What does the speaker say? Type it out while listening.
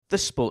The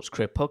Sports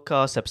Career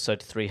Podcast,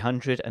 episode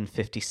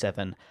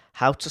 357,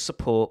 How to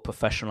Support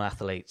Professional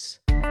Athletes.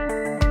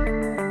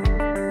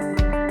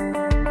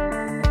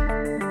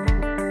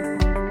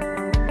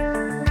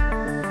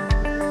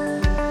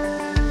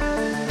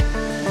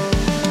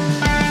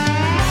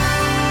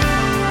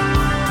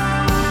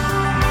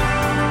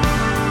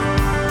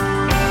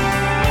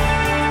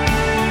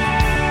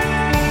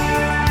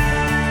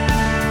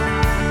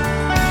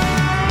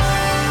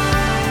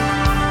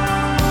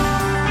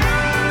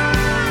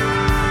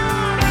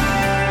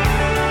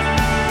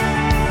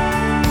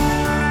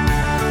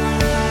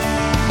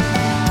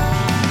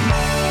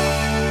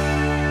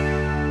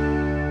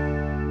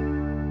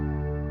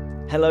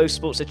 Hello,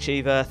 Sports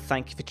Achiever.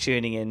 Thank you for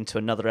tuning in to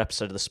another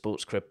episode of the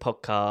Sports Career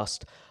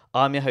Podcast.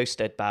 I'm your host,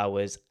 Ed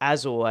Bowers.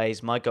 As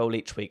always, my goal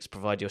each week is to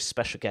provide you a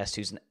special guest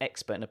who's an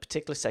expert in a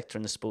particular sector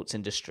in the sports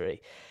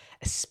industry,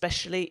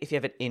 especially if you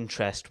have an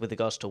interest with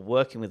regards to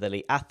working with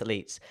elite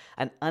athletes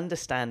and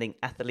understanding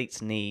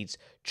athletes' needs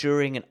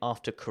during and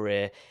after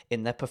career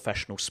in their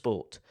professional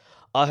sport.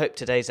 I hope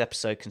today's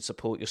episode can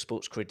support your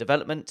sports career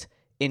development,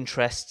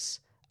 interests,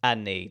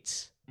 and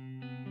needs.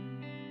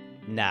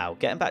 Now,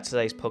 getting back to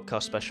today's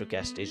podcast special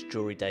guest is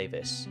Jori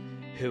Davis,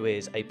 who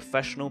is a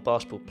professional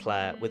basketball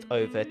player with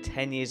over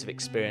 10 years of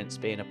experience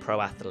being a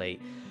pro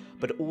athlete,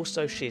 but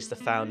also she is the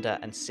founder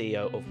and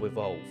CEO of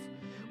Revolve,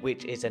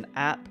 which is an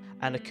app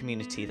and a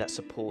community that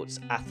supports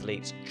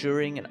athletes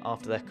during and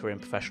after their career in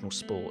professional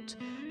sport.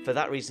 For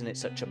that reason,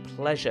 it's such a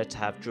pleasure to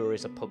have Jori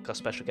as a podcast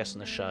special guest on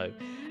the show,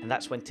 and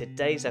that's when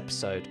today's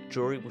episode,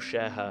 Jori will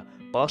share her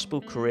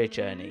basketball career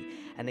journey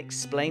and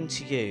explain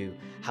to you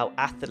how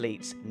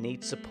athletes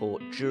need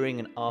support during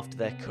and after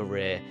their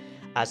career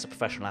as a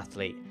professional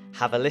athlete.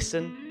 Have a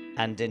listen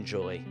and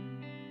enjoy.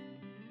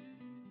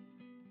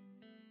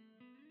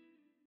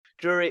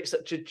 Jori, it's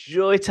such a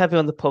joy to have you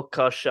on the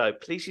podcast show.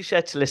 Please you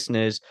share to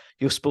listeners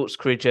your sports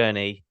career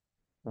journey.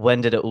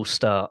 When did it all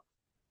start?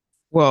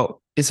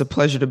 Well, it's a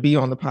pleasure to be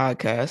on the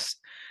podcast.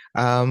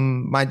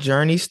 My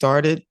journey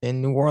started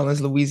in New Orleans,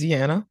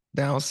 Louisiana,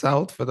 down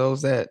south, for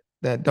those that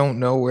don't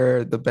know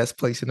where the best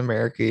place in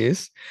America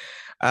is.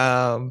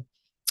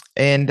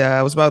 And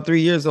I was about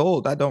 3 years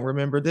old. I don't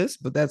remember this,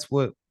 but that's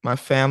what my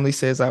family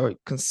says. I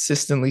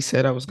consistently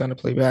said I was going to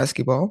play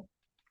basketball,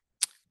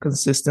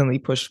 consistently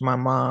pushed my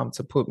mom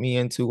to put me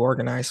into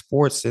organized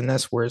sports. And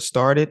that's where it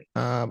started.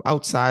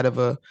 Outside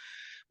of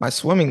my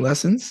swimming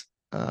lessons,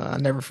 I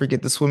never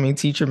forget the swimming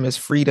teacher, Miss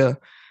Frida.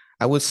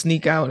 I would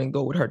sneak out and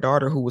go with her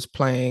daughter who was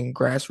playing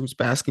grassroots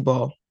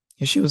basketball.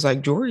 And she was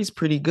like, Jori's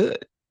pretty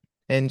good.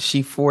 And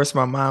she forced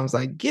my mom's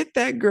like, get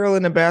that girl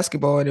in the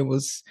basketball.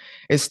 And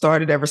it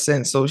started ever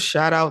since. So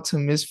shout out to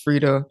Miss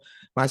Frida,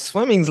 my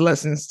swimming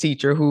lessons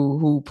teacher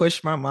who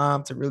pushed my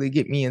mom to really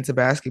get me into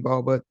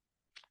basketball. But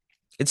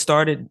it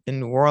started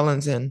in New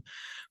Orleans. And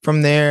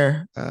from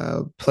there,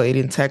 played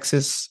in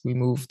Texas. We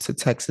moved to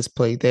Texas,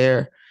 played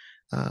there.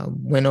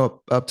 Went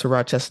up to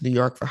Rochester, New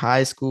York for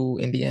high school,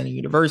 Indiana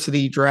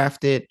University,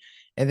 drafted,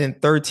 and then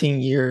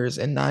 13 years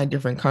in 9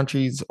 different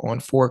countries on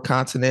 4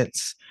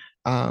 continents.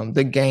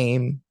 The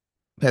game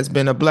has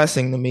been a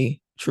blessing to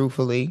me,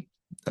 truthfully,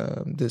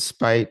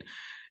 despite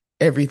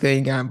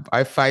everything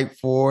I fight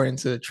for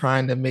into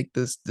trying to make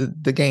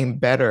the game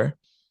better.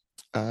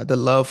 The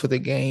love for the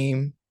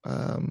game,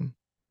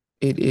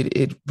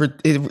 it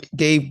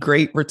gave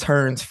great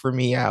returns for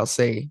me, I'll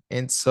say.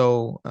 And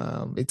so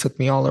it took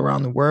me all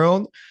around the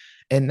world.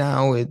 And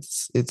now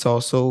it's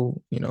also,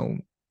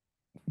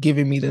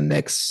 giving me the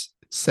next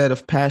set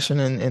of passion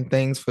and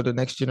things for the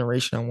next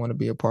generation I want to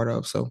be a part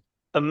of. So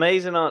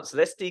amazing answer.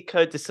 Let's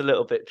decode this a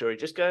little bit, Jori.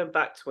 Just going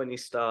back to when you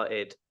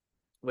started,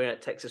 we're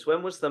at Texas.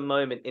 When was the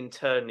moment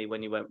internally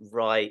when you went,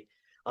 right?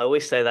 I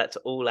always say that to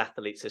all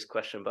athletes, this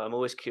question, but I'm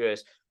always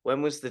curious.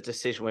 When was the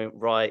decision went,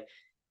 right,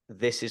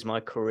 this is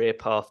my career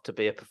path to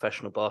be a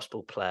professional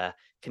basketball player?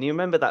 Can you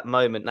remember that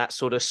moment, that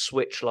sort of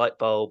switch light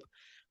bulb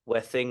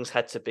where things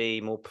had to be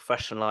more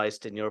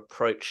professionalized in your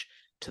approach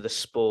to the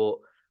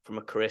sport from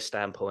a career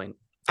standpoint?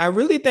 I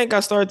really think I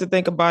started to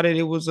think about it.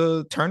 It was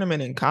a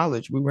tournament in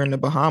college. We were in the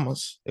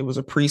Bahamas. It was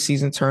a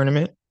preseason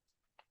tournament.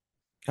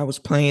 I was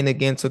playing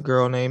against a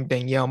girl named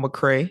Danielle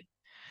McCrae.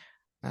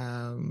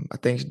 I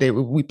think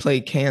we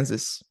played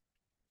Kansas,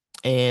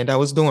 and I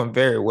was doing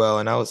very well.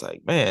 And I was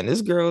like, man,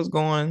 this girl is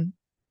going.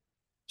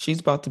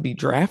 She's about to be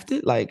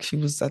drafted. Like, she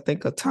was, I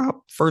think, a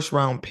top first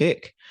round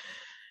pick.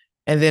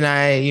 And then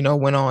I,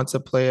 went on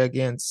to play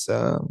against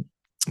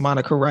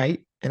Monica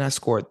Wright, and I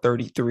scored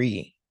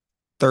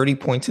 30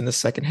 points in the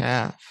second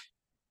half.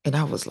 And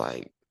I was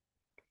like,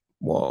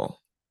 whoa.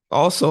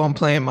 Also, I'm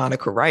playing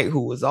Monica Wright,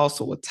 who was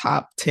also a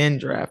top 10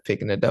 draft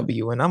pick in the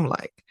W. And I'm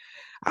like,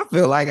 I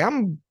feel like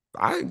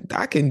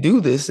I can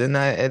do this. And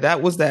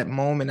that was that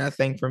moment, I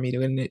think, for me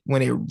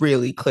when it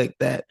really clicked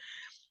that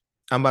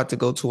I'm about to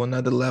go to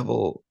another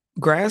level.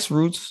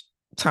 Grassroots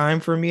time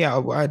for me,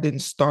 I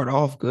didn't start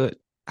off good.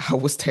 I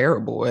was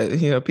terrible.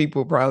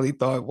 People probably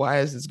thought,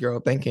 why is this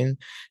girl thinking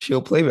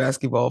she'll play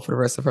basketball for the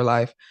rest of her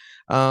life?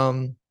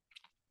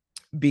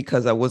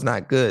 because I was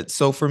not good.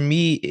 So for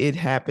me, it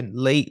happened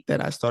late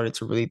that I started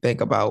to really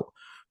think about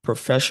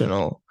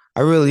professional.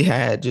 I really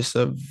had just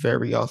a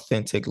very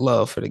authentic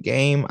love for the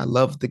game. I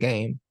loved the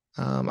game.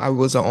 I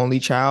was an only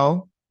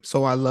child,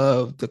 so I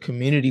loved the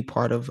community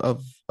part of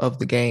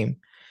the game.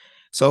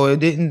 So it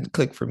didn't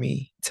click for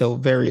me till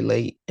very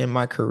late in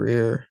my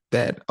career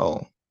that,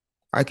 oh,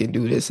 I can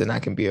do this and I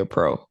can be a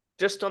pro.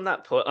 Just on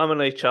that point, I'm an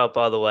only child,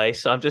 by the way,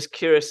 so I'm just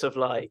curious of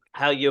like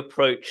how you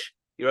approach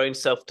your own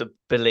self to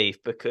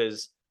belief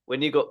because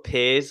when you got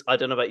peers, I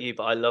don't know about you,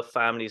 but I love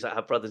families that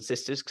have brothers and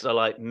sisters because I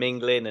like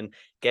mingling and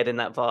getting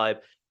that vibe.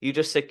 You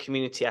just said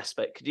community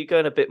aspect. Could you go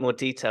in a bit more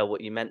detail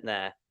what you meant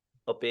there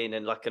of being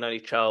in like an only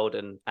child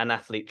and an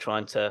athlete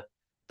trying to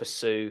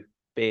pursue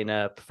being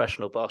a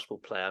professional basketball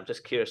player? I'm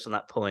just curious on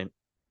that point.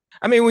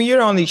 I mean, when you're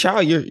the only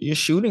child, you're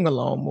shooting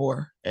alone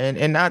more,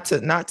 and not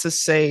to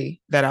say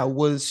that I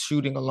was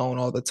shooting alone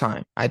all the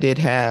time. I did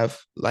have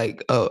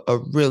like a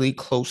really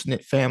close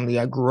knit family.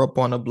 I grew up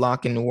on a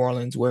block in New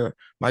Orleans where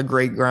my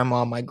great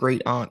grandma, my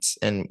great aunts,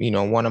 and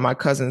one of my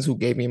cousins who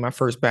gave me my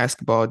first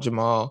basketball,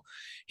 Jamal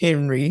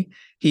Henry,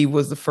 he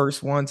was the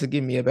first one to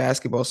give me a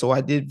basketball. So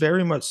I did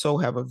very much so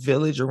have a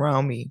village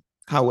around me.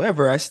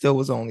 However, I still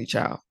was the only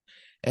child,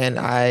 and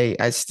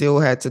I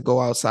still had to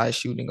go outside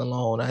shooting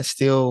alone. I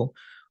still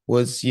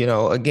was,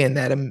 again,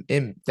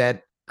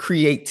 that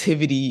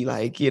creativity,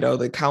 like,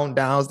 the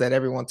countdowns that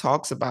everyone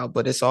talks about,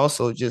 but it's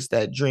also just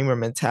that dreamer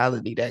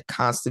mentality, that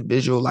constant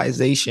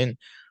visualization.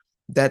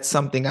 That's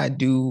something I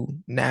do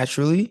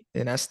naturally,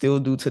 and I still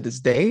do to this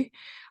day.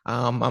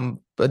 I'm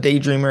a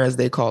daydreamer, as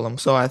they call them.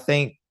 So I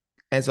think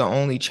as an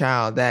only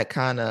child, that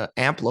kind of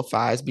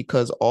amplifies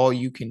because all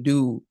you can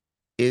do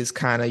is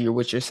kind of you're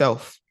with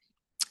yourself.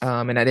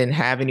 And I didn't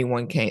have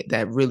anyone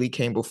that really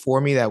came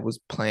before me that was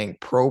playing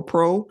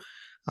pro.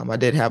 I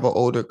did have an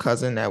older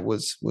cousin that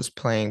was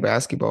playing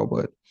basketball,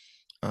 but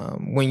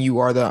when you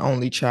are the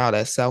only child,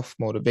 that self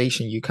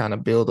motivation, you kind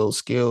of build those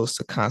skills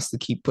to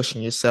constantly keep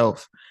pushing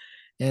yourself.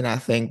 And I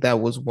think that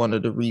was one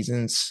of the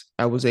reasons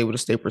I was able to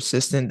stay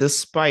persistent,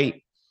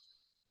 despite,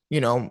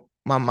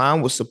 my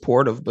mom was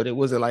supportive, but it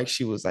wasn't like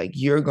she was like,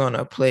 "You're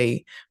gonna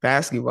play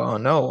basketball."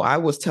 No, I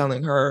was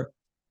telling her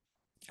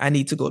I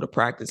need to go to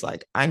practice.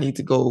 Like, I need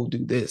to go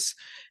do this.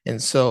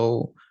 And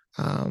so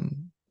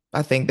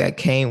I think that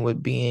came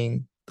with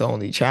being the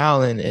only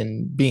child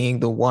and being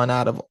the one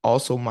out of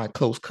also my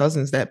close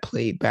cousins that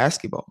played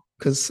basketball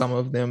because some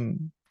of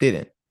them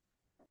didn't.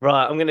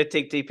 Right, I'm going to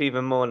dig deep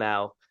even more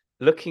now.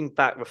 Looking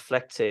back,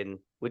 reflecting,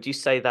 would you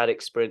say that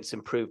experience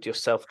improved your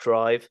self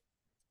drive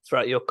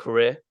throughout your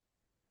career?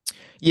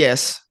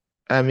 Yes.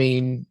 I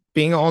mean,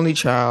 being an only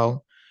child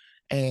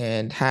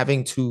and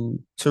having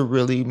to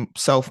really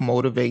self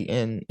motivate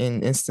in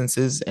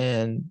instances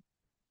and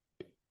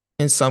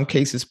in some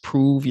cases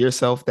prove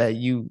yourself that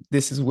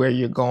this is where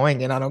you're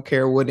going, and I don't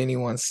care what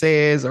anyone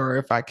says or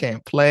if I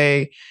can't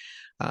play.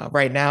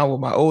 Right now with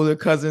my older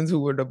cousins who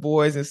were the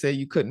boys and said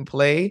you couldn't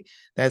play,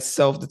 that's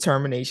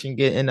self-determination,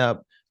 getting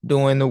up,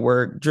 doing the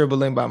work,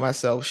 dribbling by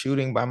myself,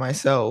 shooting by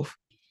myself,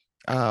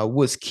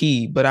 was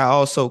key. But I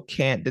also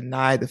can't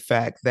deny the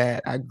fact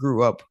that I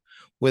grew up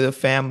with a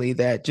family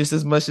that just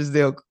as much as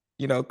they'll,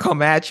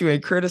 come at you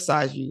and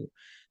criticize you,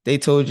 they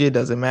told you it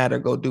doesn't matter,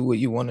 go do what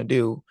you want to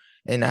do.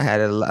 And I had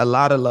a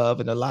lot of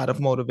love and a lot of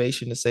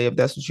motivation to say, if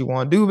that's what you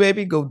want to do,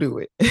 baby, go do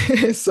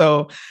it.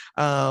 So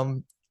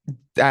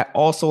I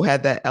also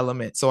had that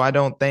element. So I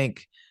don't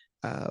think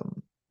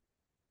um,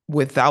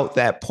 without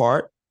that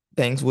part,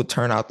 things would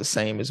turn out the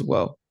same as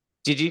well.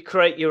 Did you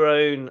create your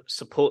own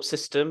support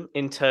system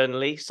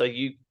internally? So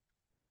you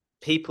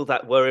people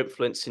that were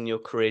influencing your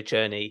career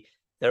journey,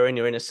 they're in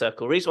your inner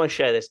circle. The reason why I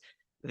share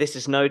this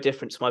is no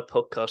different to my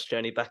podcast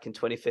journey back in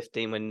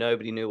 2015 when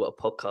nobody knew what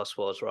a podcast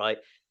was, right?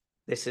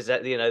 This is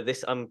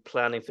this I'm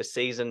planning for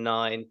season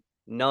 9,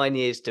 9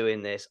 years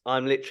doing this.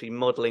 I'm literally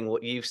modeling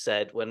what you've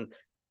said when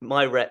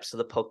my reps are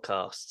the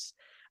podcasts.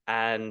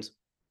 And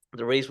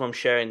the reason I'm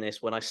sharing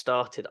this, when I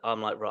started,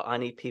 I'm like, right, I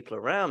need people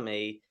around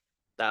me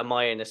that are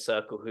my inner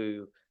circle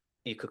who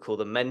you could call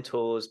them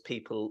mentors,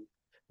 people,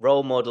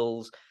 role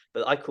models,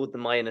 but I called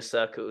them my inner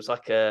circle. It was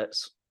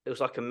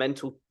like a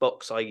mental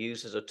box I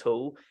use as a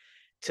tool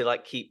to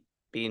like keep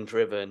being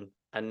driven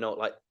and not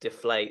like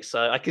deflate.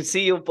 So I can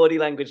see your body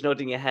language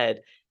nodding your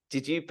head.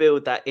 Did you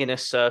build that inner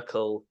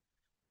circle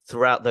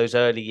throughout those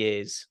early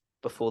years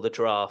before the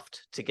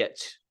draft to get,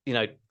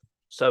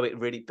 so it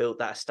really built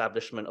that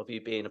establishment of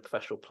you being a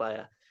professional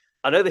player?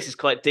 I know this is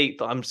quite deep,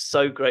 but I'm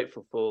so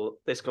grateful for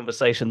this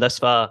conversation thus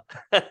far.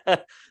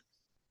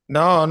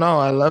 No,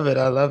 I love it.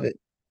 I love it.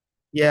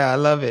 Yeah, I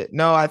love it.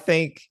 No, I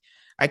think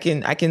I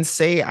can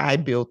say I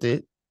built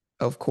it,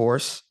 of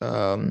course.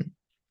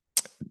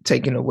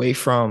 Taken away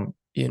from,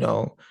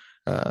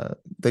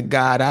 the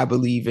God I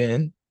believe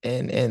in,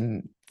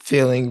 and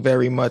feeling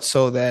very much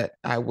so that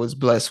I was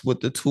blessed with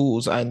the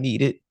tools I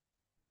needed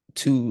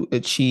to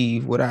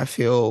achieve what I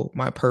feel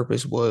my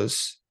purpose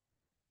was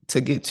to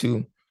get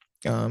to.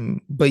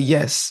 But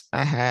yes,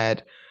 I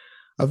had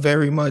a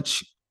very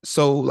much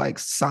so like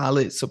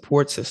solid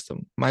support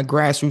system. My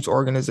grassroots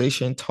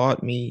organization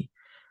taught me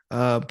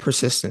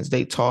persistence.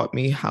 They taught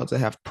me how to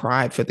have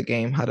pride for the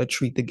game, how to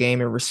treat the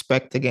game and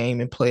respect the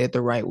game and play it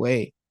the right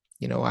way.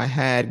 You know, I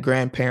had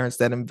grandparents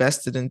that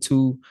invested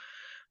into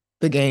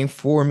the game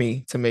for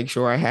me to make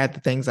sure I had the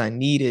things I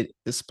needed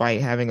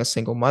despite having a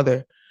single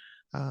mother.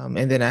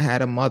 And then I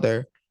had a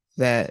mother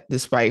that,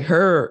 despite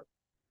her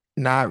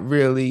not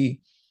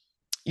really,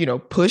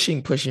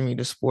 pushing me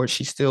to sports,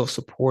 she still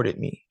supported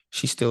me.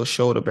 She still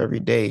showed up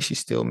every day. She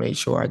still made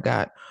sure I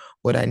got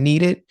what I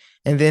needed.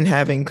 And then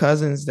having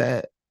cousins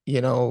that,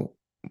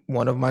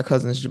 one of my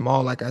cousins,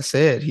 Jamal, like I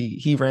said,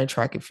 he ran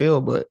track and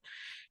field, but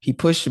he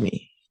pushed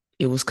me.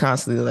 It was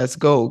constantly, let's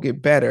go,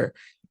 get better.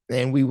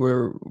 And we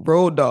were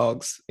road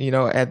dogs,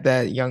 at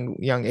that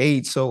young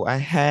age. So I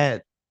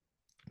had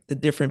the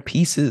different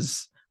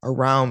pieces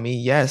around me,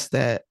 yes,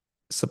 that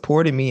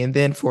supported me. And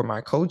then for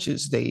my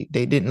coaches, they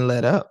didn't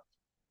let up.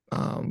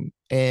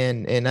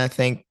 And I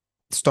think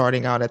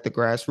starting out at the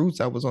grassroots,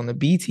 I was on the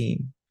B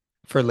team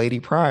for Lady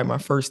Pride, my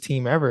first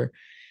team ever.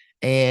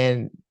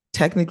 And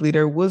technically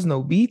there was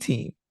no B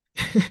team.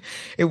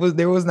 There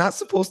was not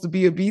supposed to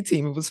be a B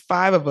team. It was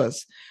five of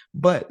us.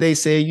 But they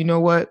said, you know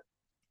what?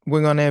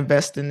 We're gonna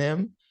invest in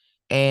them,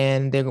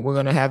 and then we're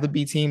gonna have the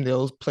B team.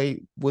 They'll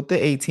play with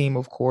the A team,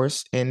 of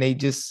course, and they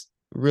just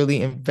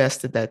really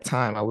invested that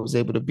time. I was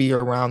able to be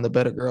around the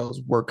better girls,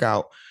 work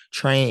out,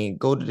 train,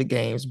 go to the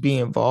games, be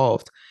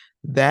involved.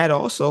 That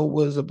also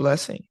was a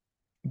blessing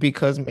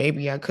because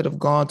maybe I could have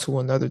gone to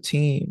another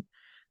team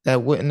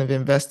that wouldn't have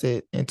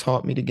invested and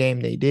taught me the game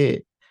they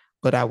did,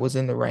 but I was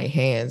in the right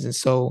hands. And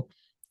so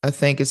I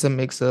think it's a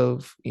mix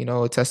of,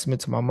 a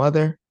testament to my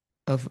mother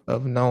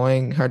of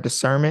knowing her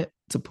discernment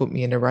to put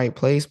me in the right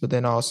place, but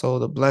then also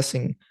the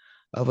blessing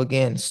of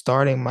again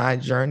starting my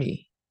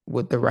journey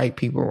with the right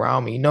people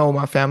around me. No,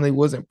 my family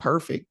wasn't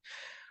perfect,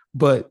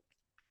 but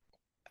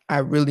I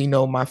really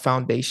know my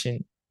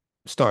foundation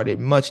started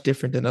much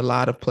different than a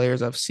lot of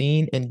players I've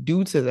seen. And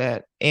due to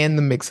that, and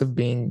the mix of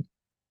being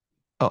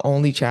an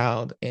only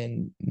child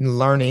and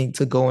learning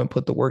to go and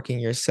put the work in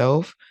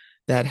yourself,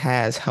 that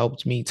has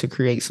helped me to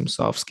create some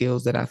soft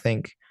skills that I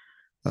think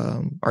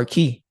are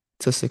key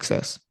to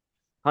success.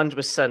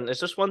 100%. There's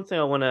just one thing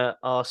I want to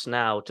ask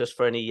now, just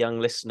for any young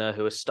listener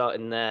who is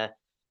starting their,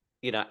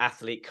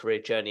 athlete career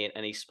journey in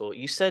any sport.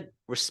 You said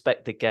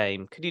respect the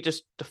game. Could you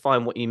just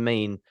define what you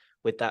mean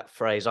with that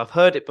phrase? I've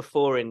heard it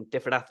before in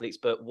different athletes,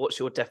 but what's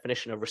your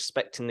definition of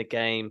respecting the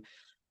game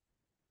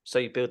so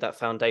you build that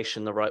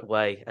foundation the right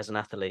way as an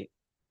athlete?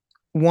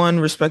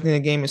 One, respecting the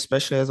game,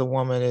 especially as a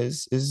woman,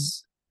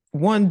 is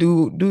one,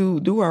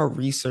 do our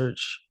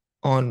research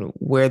on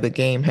where the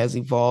game has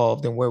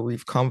evolved and where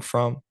we've come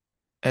from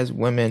as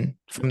women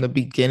from the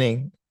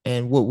beginning,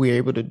 and what we're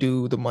able to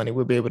do, the money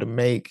we'll be able to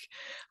make,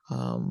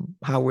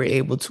 how we're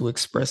able to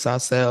express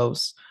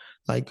ourselves.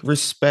 Like,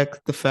 respect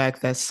the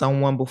fact that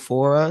someone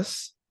before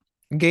us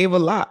gave a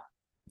lot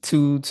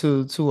to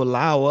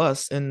allow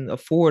us and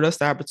afford us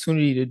the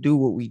opportunity to do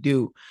what we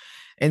do.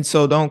 And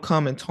so don't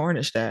come and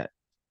tarnish that.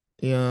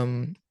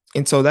 um,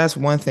 and so that's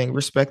one thing.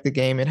 Respect the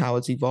game and how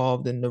it's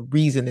evolved, and the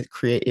reason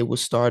it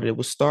was started. It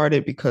was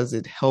started because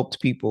it helped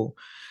people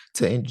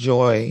to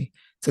enjoy,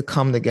 to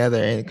come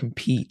together and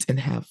compete and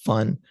have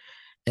fun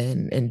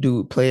and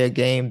do play a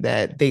game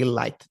that they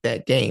liked,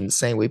 that game the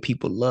same way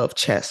people love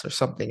chess or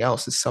something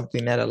else. Is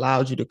something that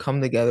allows you to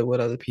come together with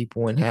other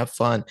people and have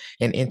fun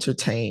and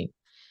entertain.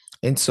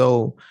 And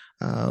so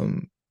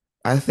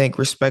I think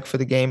respect for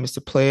the game is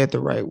to play it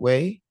the right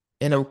way.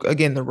 And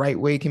again, the right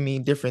way can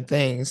mean different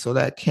things. So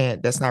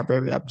that's not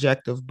very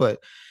objective, but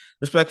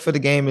respect for the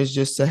game is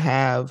just to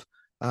have,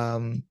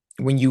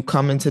 when you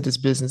come into this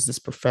business, this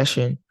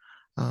profession,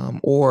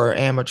 or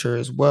amateur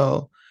as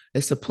well,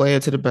 is to play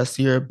it to the best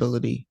of your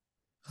ability.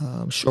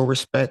 Show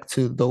respect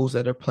to those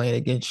that are playing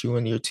against you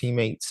and your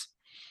teammates,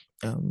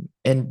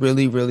 and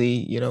really,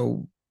 really,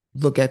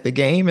 look at the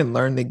game and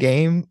learn the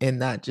game and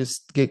not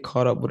just get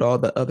caught up with all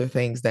the other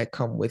things that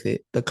come with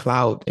it, the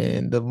clout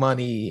and the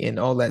money and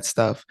all that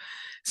stuff.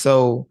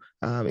 So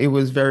it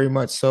was very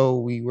much so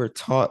we were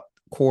taught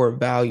core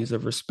values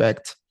of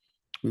respect.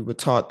 We were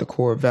taught the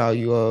core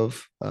value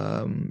of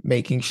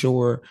making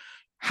sure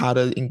how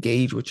to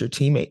engage with your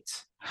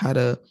teammates, how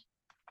to,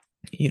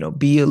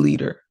 be a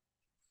leader,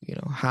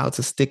 how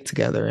to stick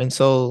together. And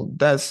so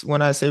that's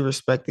when I say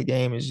respect the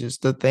game, is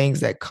just the things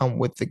that come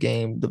with the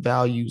game, the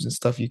values and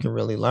stuff you can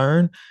really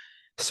learn,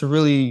 to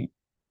really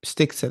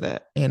stick to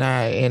that. And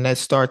that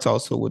starts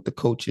also with the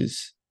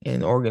coaches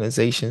and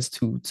organizations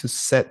to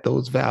set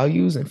those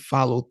values and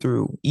follow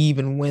through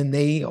even when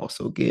they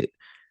also get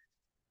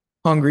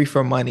hungry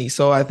for money.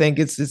 So I think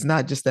it's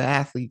not just the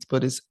athletes,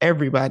 but it's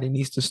everybody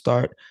needs to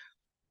start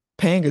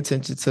paying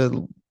attention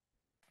to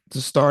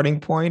the starting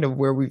point of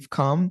where we've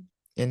come,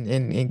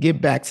 and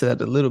get back to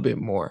that a little bit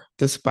more,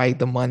 despite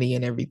the money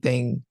and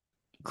everything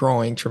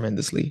growing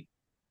tremendously.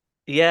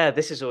 Yeah,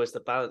 this is always the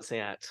balancing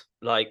act.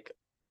 Like,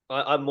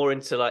 I'm more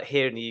into like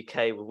here in the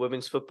UK with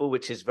women's football,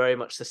 which is very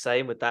much the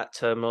same with that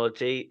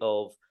terminology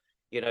of,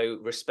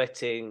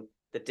 respecting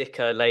the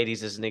Dicker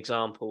ladies as an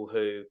example,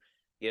 who,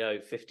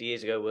 50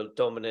 years ago were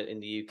dominant in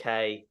the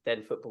UK.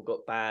 Then football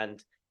got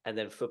banned, and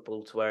then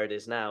football to where it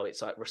is now.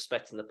 It's like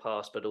respecting the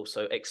past, but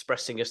also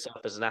expressing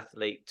yourself as an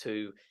athlete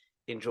to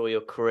enjoy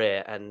your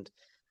career. And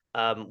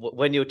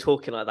when you were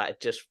talking like that,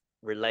 it just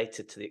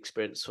related to the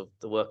experience of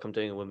the work I'm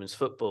doing in women's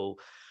football.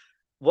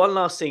 One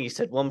last thing you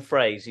said, one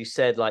phrase you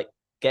said, like,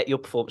 get your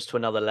performance to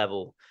another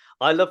level.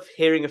 I love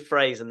hearing a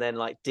phrase and then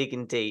like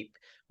digging deep.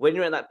 When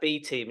you're in that B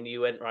team and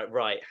you went,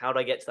 right, how do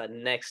I get to that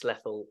next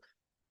level?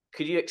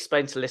 Could you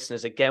explain to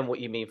listeners again what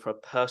you mean from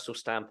a personal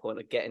standpoint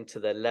of getting to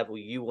the level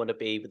you want to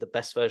be with the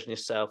best version of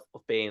yourself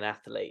of being an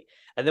athlete?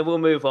 And then we'll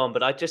move on.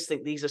 But I just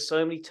think these are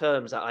so many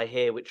terms that I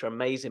hear which are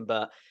amazing,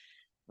 but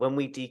when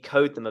we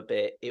decode them a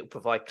bit, it will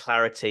provide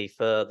clarity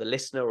for the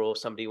listener or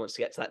somebody who wants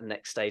to get to that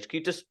next stage. Could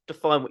you just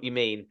define what you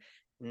mean,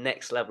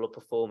 next level of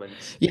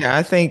performance? Yeah,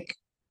 I think,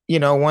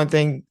 one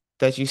thing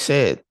that you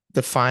said,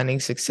 defining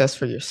success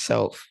for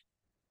yourself.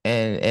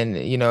 And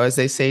as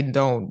they say,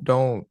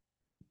 don't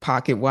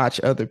pocket watch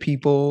other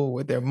people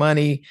with their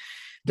money.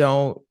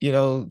 Don't,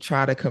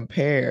 try to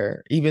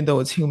compare, even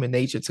though it's human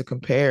nature to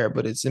compare,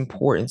 but it's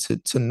important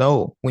to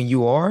know when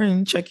you are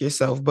and check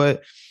yourself. But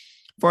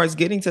as far as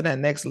getting to that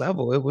next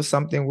level, it was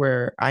something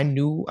where I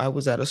knew I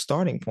was at a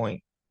starting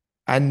point.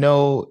 I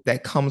know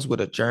that comes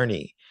with a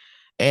journey.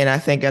 And I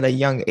think at a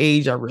young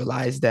age, I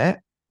realized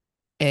that.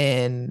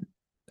 And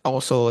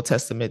also a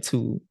testament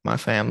to my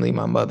family,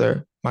 my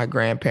mother, my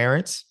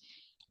grandparents,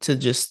 to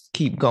just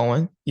keep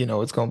going.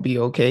 It's going to be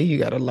okay. You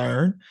got to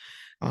learn.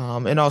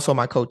 And also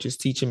my coaches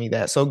teaching me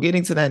that. So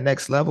getting to that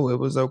next level, it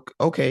was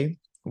okay.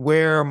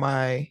 Where are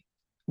my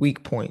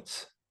weak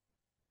points?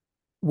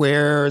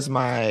 Where's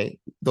my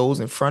those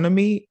in front of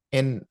me?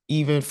 And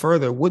even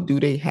further, what do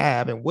they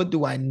have? And what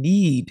do I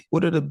need?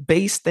 What are the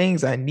base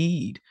things I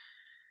need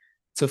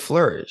to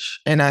flourish?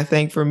 And I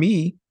think for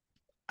me,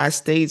 I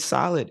stayed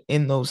solid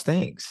in those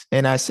things.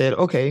 And I said,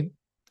 okay,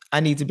 I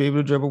need to be able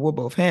to dribble with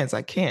both hands.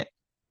 I can't.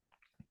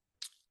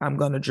 I'm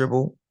going to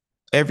dribble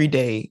every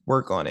day,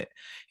 work on it.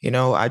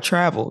 I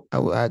traveled.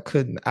 I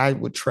couldn't, I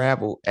would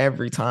travel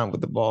every time with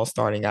the ball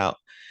starting out.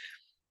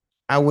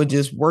 I would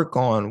just work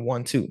on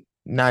 1-2,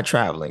 not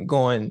traveling,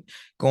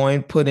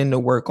 put in the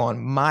work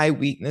on my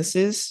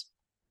weaknesses.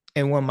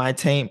 And when my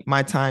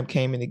time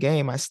came in the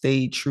game, I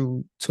stayed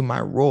true to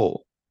my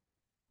role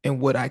and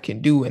what I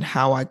can do and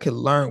how I could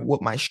learn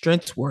what my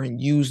strengths were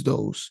and use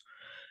those.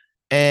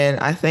 And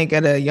I think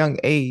at a young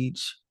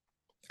age,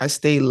 I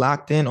stayed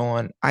locked in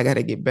on I got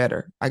to get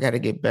better. I got to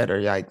get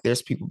better. Like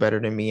there's people better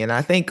than me. And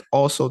I think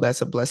also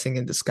that's a blessing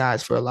in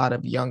disguise for a lot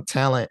of young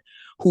talent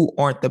who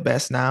aren't the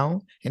best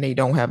now and they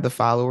don't have the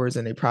followers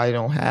and they probably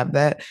don't have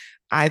that.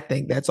 I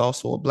think that's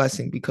also a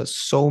blessing because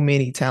so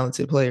many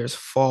talented players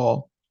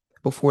fall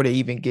before they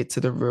even get to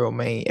the real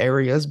main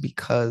areas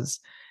because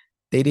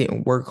they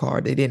didn't work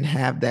hard. They didn't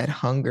have that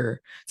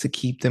hunger to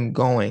keep them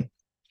going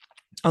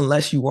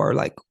unless you are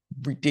like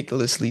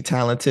ridiculously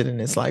talented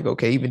and it's like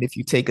okay, even if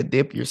you take a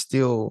dip you're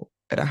still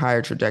at a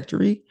higher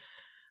trajectory.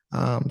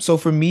 So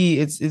for me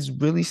it's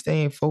really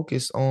staying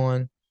focused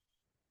on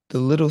the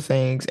little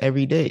things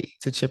every day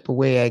to chip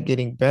away at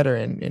getting better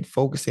and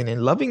focusing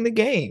and loving the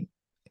game.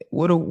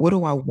 What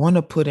do I want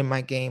to put in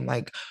my game?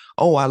 Like,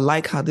 oh, I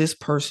like how this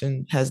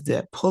person has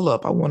that pull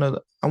up. I want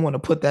to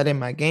put that in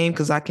my game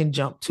because I can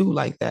jump too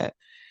like that.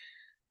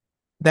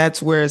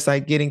 That's where it's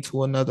like getting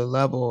to another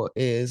level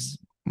is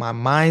my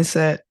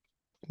mindset,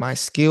 my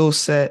skill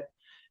set,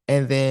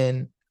 and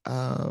then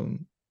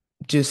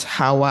just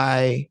how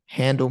I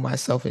handle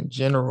myself in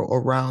general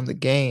around the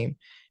game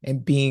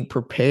and being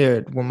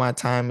prepared when my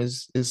time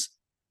is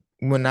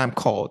when I'm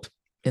called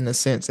in a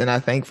sense. And I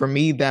think for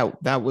me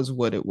that was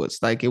what it was.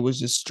 Like it was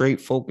just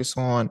straight focus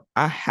on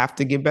I have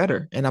to get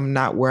better and I'm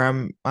not where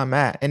I'm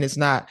at. And it's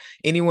not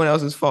anyone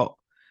else's fault.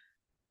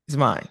 It's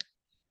mine.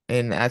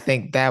 And I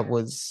think that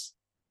was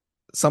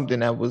something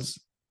that was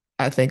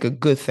I think a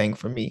good thing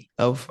for me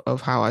of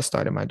how I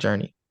started my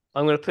journey.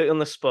 I'm going to put you on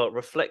the spot.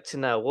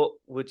 Reflecting now, what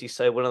would you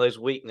say one of those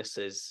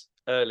weaknesses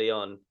early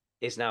on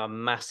is now a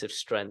massive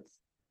strength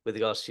with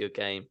regards to your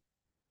game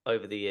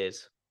over the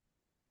years?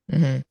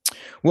 Mm-hmm.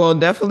 Well,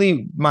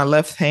 definitely my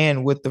left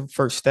hand with the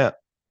first step.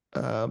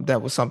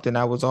 That was something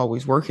I was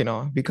always working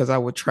on because I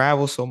would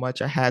travel so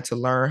much. I had to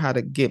learn how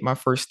to get my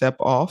first step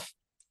off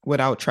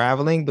without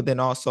traveling, but then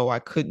also I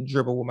couldn't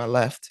dribble with my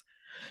left.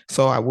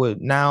 So I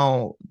would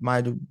now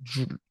my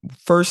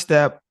first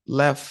step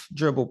left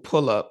dribble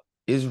pull up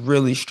is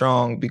really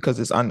strong because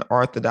it's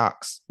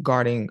unorthodox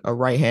guarding a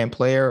right hand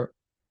player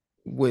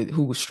with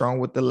who was strong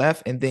with the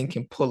left and then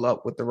can pull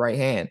up with the right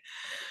hand.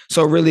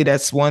 So really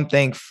that's one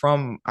thing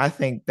from I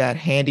think that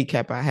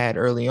handicap I had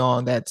early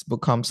on that's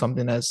become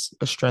something that's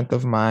a strength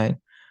of mine.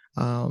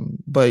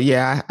 But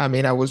yeah, I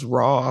mean I was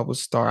raw,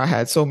 I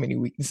had so many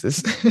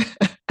weaknesses.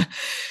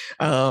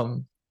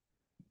 um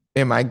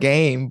in my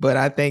game. But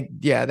I think,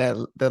 yeah, that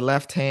the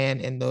left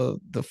hand and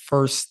the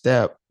first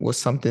step was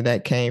something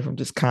that came from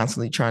just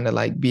constantly trying to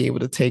like be able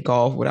to take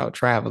off without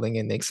traveling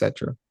and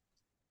etc.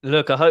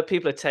 Look, I hope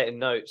people are taking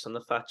notes on the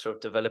factor of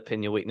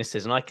developing your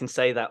weaknesses. And I can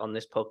say that on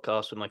this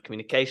podcast with my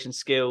communication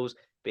skills,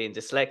 being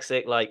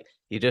dyslexic, like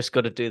you just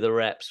got to do the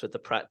reps with the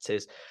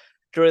practice.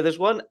 Drew, there's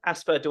one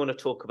aspect I do want to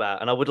talk about,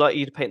 and I would like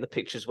you to paint the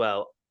picture as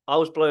well. I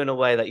was blown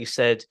away that you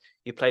said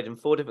you played in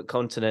 4 different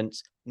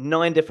continents,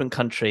 9 different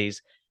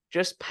countries.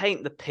 Just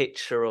paint the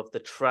picture of the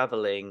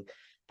traveling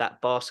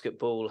that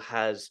basketball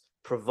has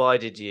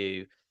provided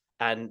you,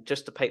 and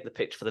just to paint the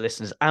picture for the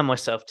listeners and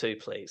myself too,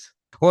 please.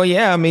 Well,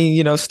 yeah, I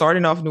mean,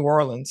 starting off New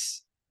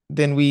Orleans,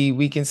 then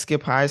we can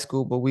skip high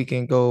school, but we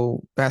can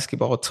go.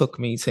 Basketball took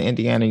me to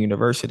Indiana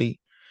University,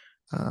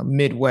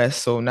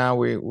 Midwest. So now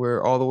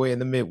we're all the way in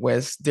the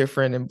Midwest.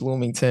 Different in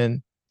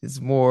Bloomington. It's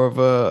more of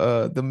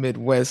the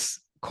Midwest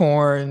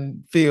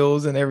corn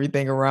fields and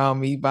everything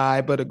around me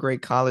vibe, but a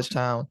great college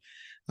town.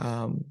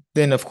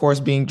 Then of course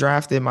being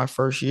drafted my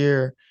first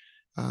year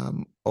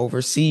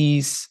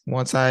overseas.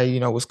 Once I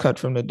was cut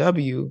from the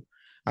W,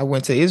 I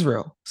went to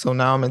Israel. So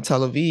now I'm in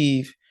Tel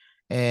Aviv,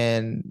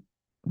 and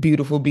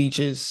beautiful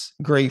beaches,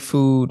 great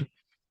food,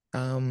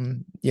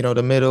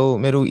 the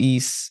Middle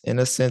East in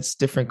a sense,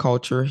 different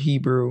culture,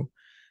 Hebrew.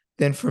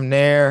 Then from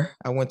there,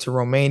 I went to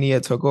Romania,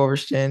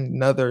 Togorstan,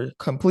 another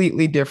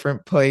completely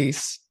different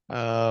place,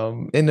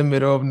 in the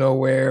middle of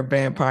nowhere,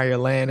 vampire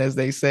land, as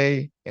they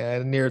say,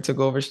 near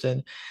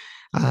Togorstan.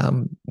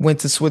 Went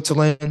to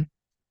Switzerland.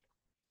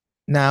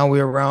 Now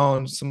we're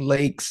around some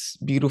lakes,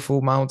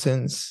 beautiful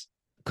mountains,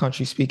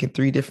 country speaking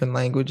 3 different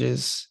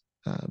languages,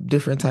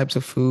 different types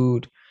of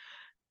food.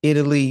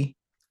 Italy,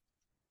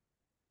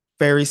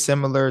 very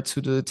similar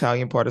to the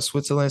Italian part of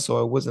Switzerland,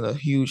 so it wasn't a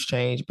huge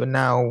change. But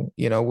now,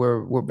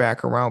 we're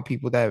back around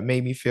people that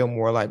made me feel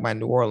more like my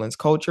New Orleans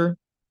culture.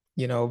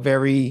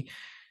 Very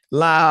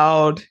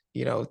loud,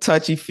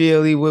 touchy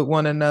feely with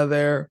one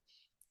another,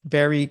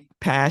 very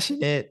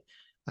passionate,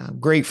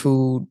 great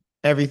food.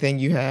 Everything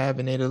you have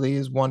in Italy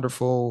is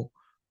wonderful.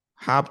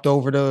 Hopped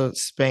over to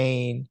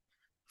Spain.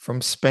 From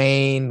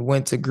Spain,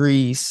 went to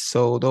Greece.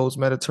 So those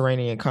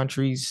Mediterranean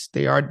countries,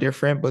 they are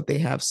different, but they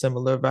have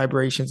similar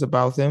vibrations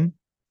about them.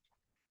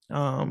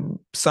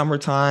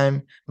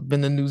 Summertime, I've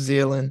been to New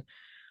Zealand,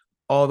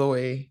 all the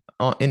way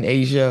in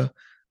Asia.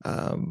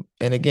 And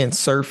again,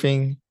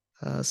 surfing,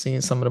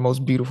 seeing some of the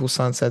most beautiful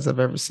sunsets I've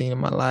ever seen in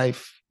my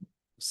life,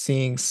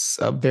 seeing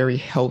a very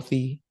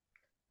healthy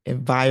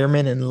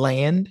environment and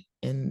land,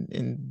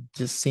 and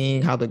just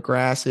seeing how the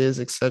grass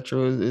is,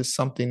 etc., is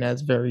something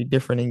that's very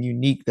different and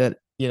unique. That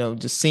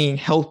just seeing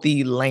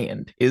healthy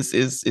land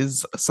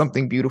is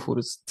something beautiful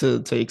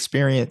to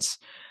experience.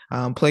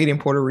 Played in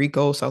Puerto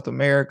Rico, South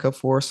America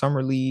for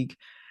summer league,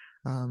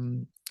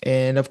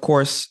 and of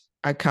course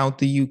I count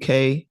the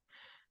UK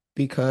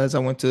because I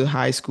went to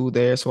high school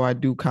there. So I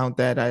do count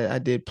that. I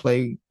did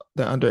play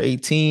the under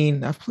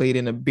 18. I've played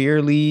in a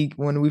beer league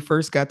when we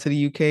first got to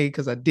the UK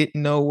because I didn't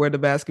know where the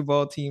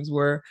basketball teams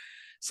were.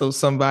 So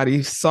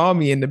somebody saw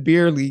me in the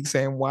beer league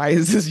saying, "Why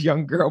is this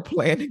young girl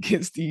playing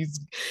against these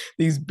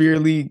beer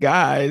league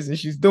guys?" And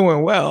she's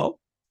doing well.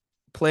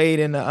 Played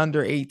in the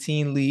under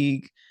 18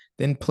 league,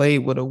 then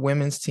played with a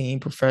women's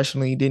team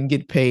professionally, didn't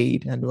get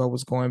paid. I knew I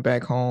was going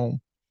back home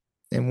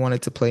and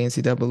wanted to play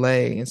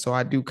NCAA. And so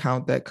I do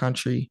count that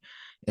country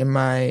in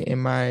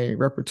my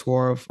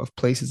repertoire of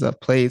places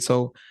I've played.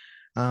 So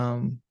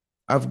um,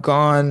 I've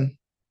gone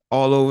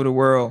all over the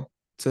world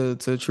to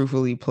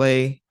truthfully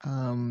play.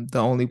 The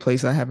only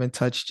place I haven't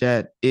touched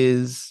yet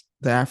is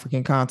the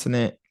African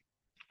continent,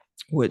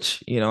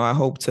 which I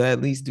hope to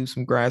at least do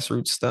some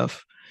grassroots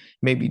stuff,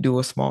 maybe do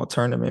a small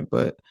tournament.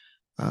 But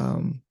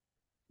um,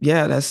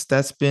 yeah,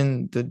 that's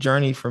been the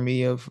journey for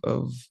me of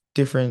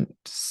different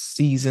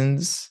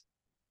seasons,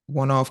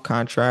 one-off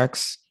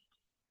contracts,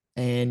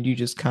 and you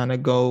just kind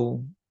of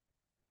go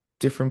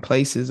different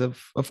places.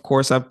 Of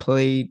course, I've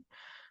played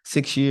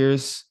 6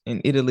 years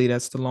in Italy.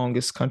 That's the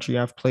longest country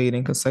I've played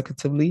in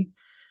consecutively.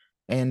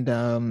 And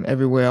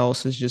everywhere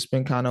else has just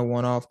been kind of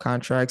one-off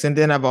contracts. And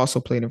then I've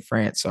also played in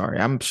France. Sorry,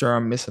 I'm sure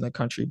I'm missing a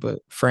country, but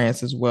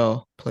France as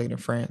well. Played in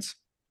France.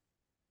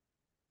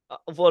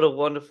 What a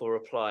wonderful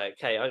reply.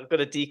 Okay, I've got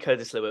to decode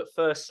this a little bit.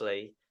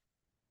 Firstly,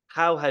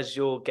 how has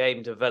your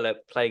game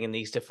developed playing in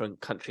these different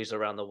countries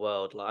around the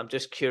world? Like, I'm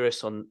just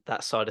curious on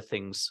that side of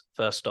things,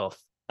 first off,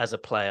 as a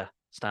player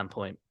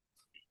standpoint.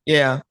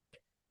 Yeah,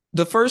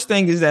 the first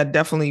thing is that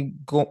definitely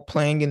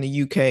playing in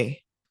the UK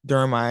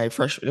during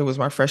it was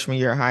my freshman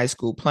year of high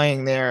school.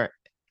 Playing there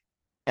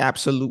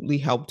absolutely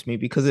helped me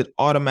because it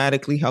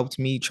automatically helped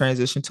me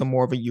transition to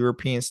more of a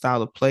European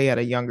style of play at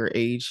a younger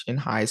age in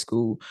high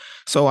school.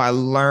 So I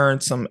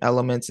learned some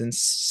elements and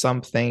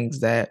some things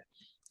that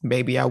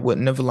maybe I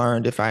wouldn't have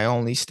learned if I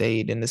only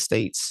stayed in the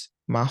States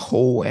my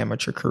whole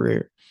amateur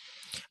career.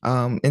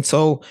 And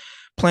so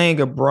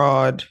playing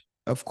abroad,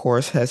 of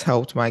course, has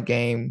helped my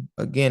game.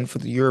 Again, for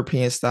the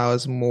European style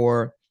is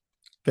more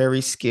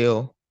very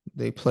skill.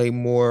 They play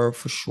more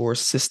for sure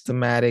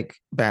systematic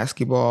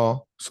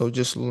basketball. So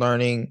just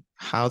learning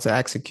how to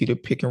execute a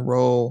pick and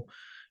roll,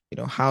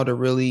 how to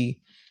really,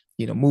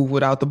 move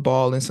without the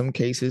ball in some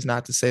cases.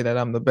 Not to say that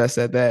I'm the best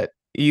at that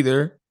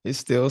either, It's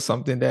still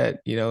something that,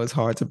 it's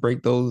hard to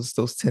break those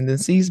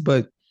tendencies,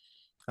 but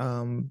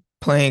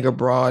playing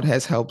abroad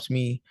has helped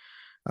me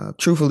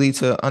truthfully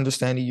to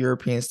understand the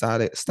European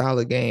style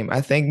of game.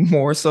 I think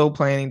more so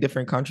playing in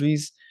different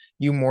countries,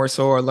 you more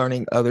so are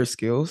learning other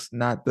skills,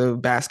 not the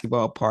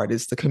basketball part.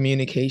 It's the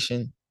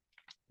communication,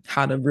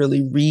 how to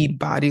really read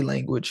body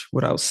language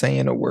without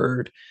saying a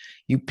word.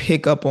 You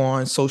pick up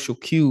on social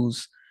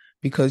cues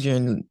because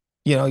you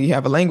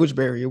have a language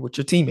barrier with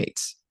your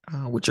teammates,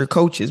 with your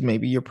coaches,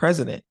 maybe your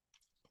president,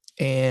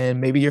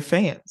 and maybe your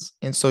fans.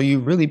 And so you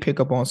really pick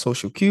up on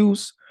social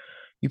cues.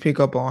 You pick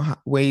up on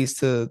ways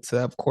to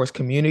of course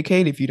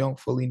communicate if you don't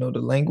fully know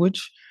the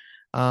language.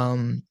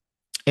 Um,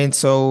 and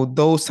so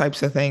those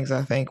types of things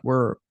I think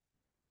were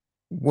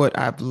what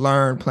I've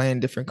learned playing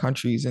different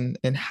countries and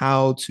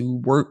how to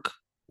work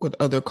with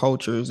other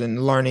cultures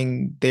and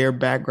learning their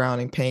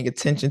background and paying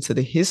attention to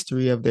the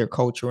history of their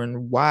culture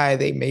and why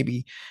they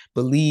maybe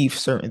believe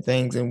certain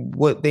things and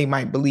what they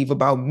might believe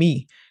about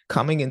me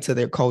coming into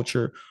their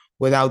culture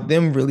without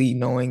them really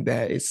knowing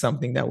that it's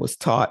something that was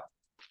taught,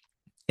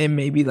 and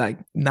maybe like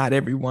not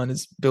everyone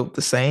is built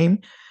the same.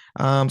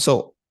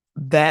 So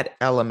that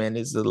element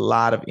is a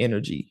lot of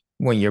energy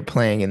when you're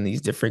playing in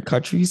these different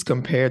countries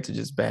compared to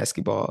just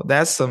basketball.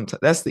 That's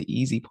the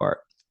easy part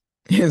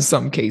in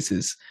some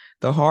cases.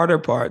 The harder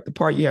part, the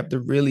part you have to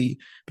really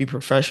be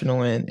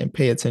professional in and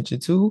pay attention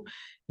to,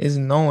 is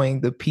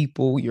knowing the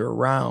people you're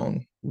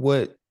around,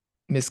 what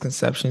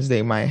misconceptions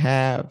they might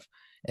have,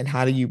 and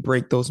how do you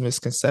break those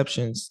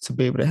misconceptions to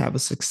be able to have a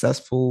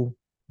successful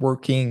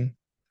working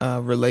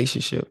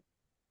relationship.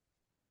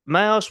 May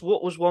I ask,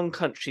 what was one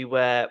country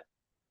where,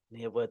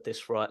 yeah, word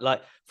this right,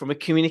 like from a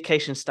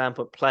communication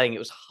standpoint, playing it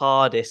was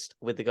hardest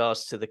with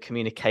regards to the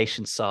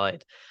communication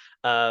side?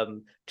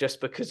 Just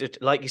because it,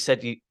 like you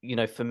said,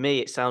 for me,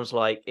 it sounds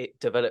like it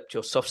developed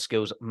your soft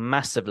skills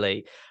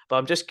massively. But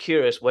I'm just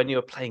curious, when you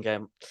were playing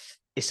game,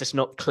 it's just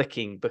not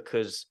clicking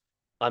because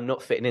I'm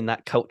not fitting in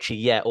that culture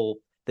yet or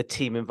the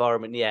team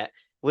environment yet.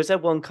 Was there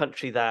one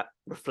country that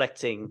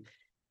reflecting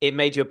it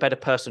made you a better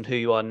person who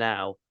you are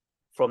now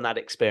from that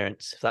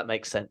experience, if that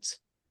makes sense?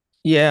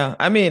 Yeah,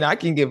 I mean, I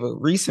can give a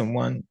recent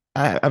one.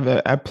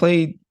 I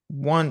played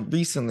one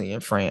recently in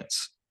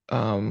France,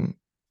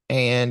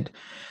 and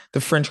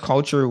the French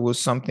culture was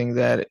something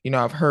that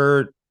I've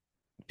heard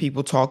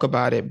people talk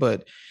about it,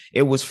 but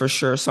it was for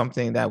sure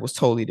something that was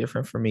totally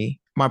different for me.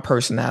 My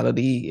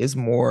personality is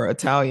more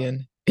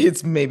Italian.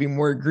 It's maybe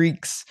more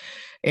Greeks,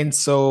 and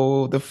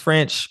so the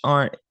French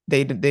aren't.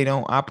 They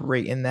don't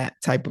operate in that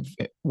type of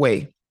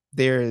way.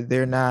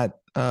 They're not.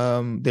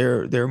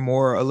 They're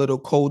more a little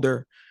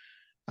colder.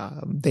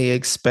 They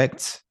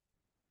expect,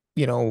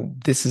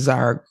 this is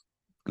our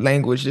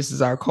language, this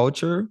is our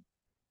culture.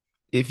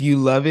 If you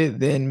love it,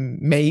 then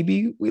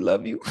maybe we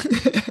love you.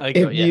 I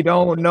If got yeah. you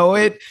don't know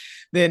it,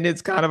 then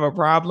it's kind of a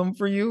problem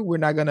for you. We're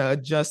not going to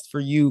adjust for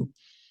you.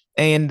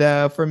 And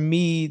for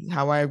me,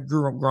 how I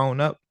grown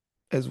up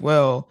as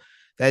well,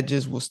 that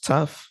just was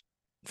tough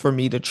for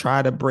me to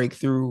try to break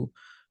through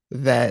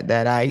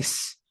that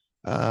ice.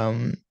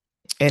 Um,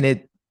 and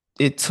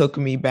it took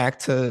me back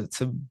to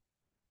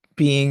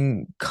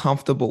being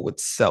comfortable with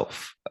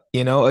self,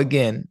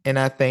 again. And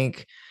I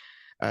think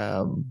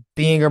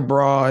being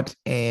abroad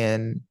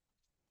and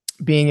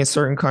being in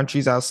certain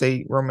countries, I'll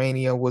say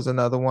Romania was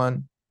another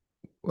one,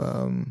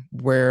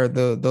 where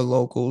the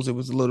locals, it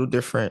was a little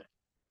different.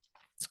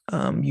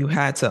 You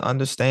had to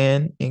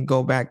understand and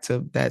go back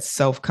to that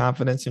self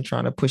confidence and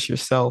trying to push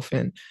yourself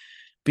and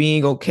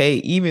being okay,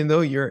 even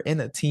though you're in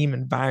a team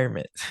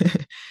environment,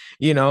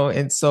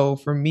 And so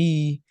for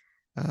me,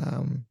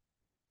 um,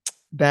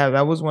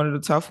 that was one of the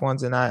tough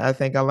ones, and I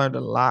think I learned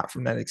a lot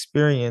from that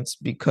experience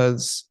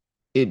because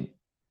it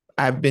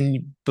I've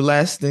been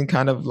blessed and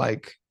kind of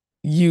like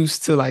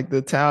used to like the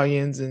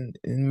Italians and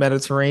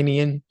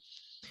Mediterranean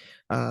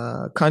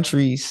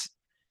countries,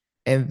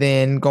 and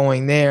then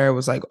going there it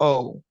was like,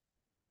 oh,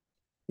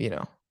 you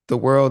know the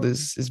world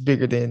is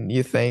bigger than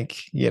you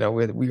think.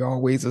 We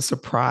always a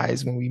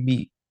surprise when we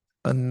meet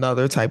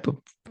another type of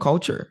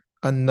culture,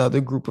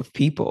 another group of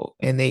people,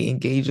 and they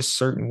engage a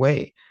certain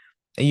way,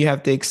 and you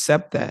have to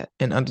accept that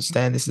and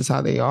understand this is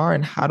how they are,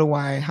 and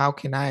how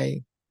can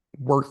I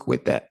work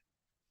with that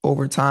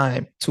over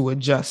time to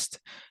adjust.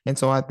 And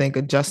so I think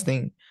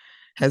adjusting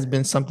has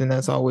been something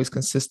that's always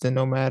consistent,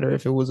 no matter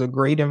if it was a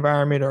great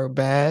environment or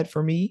bad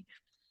for me.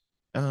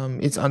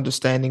 It's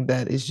understanding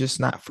that it's just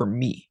not for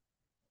me,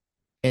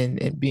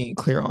 and being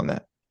clear on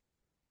that.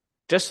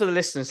 Just for the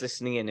listeners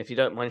listening in, if you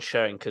don't mind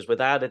sharing, because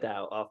without a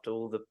doubt, after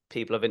all the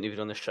people I've interviewed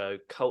on the show,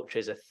 culture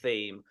is a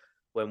theme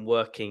when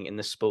working in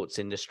the sports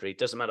industry. It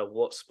doesn't matter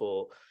what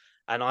sport.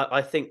 And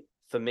I think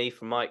for me,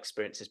 from my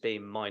experience, is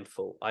being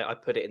mindful. I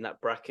put it in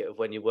that bracket of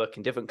when you work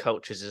in different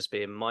cultures as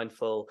being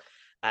mindful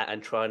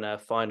and trying to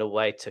find a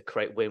way to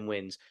create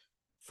win-wins.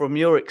 From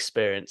your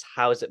experience,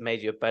 how has it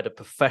made you a better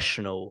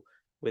professional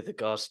with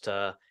regards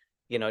to,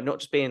 not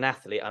just being an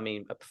athlete, I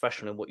mean, a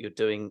professional in what you're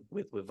doing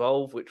with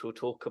Evolve, which we'll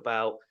talk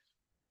about,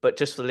 but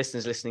just for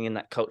listeners listening in,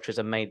 that culture is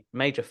a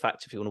major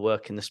factor if you want to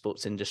work in the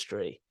sports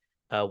industry.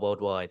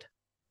 worldwide?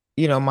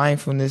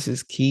 Mindfulness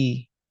is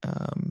key.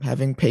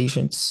 Having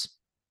patience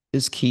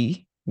is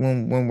key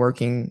when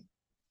working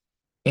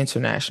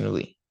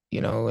internationally,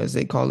 as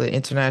they call it,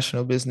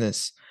 international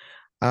business.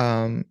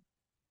 Um,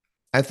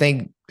 I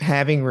think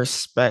having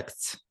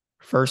respect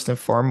first and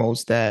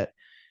foremost, that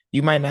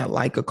you might not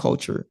like a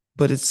culture,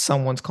 but it's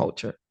someone's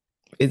culture.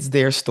 It's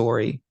their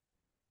story.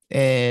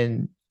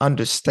 And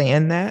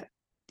understand that,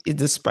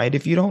 despite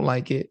if you don't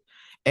like it,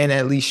 and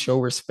at least show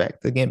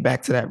respect. Again,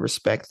 back to that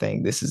respect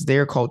thing. This is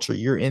their culture.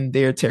 You're in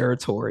their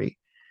territory.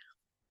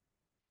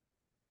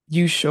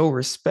 You show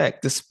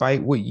respect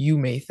despite what you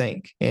may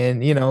think.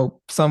 And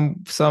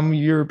some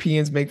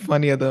Europeans make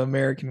funny of the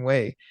American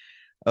way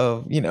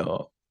of,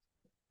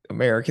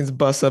 Americans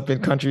bust up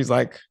in countries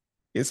like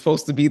it's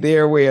supposed to be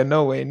their way or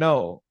no way.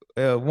 No.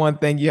 One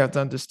thing you have to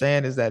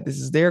understand is that this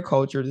is their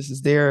culture, this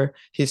is their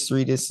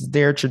history, this is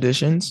their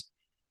traditions.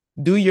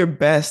 Do your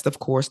best, of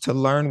course, to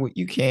learn what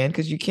you can,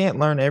 because you can't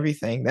learn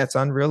everything. That's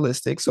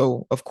unrealistic.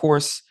 So, of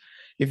course,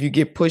 if you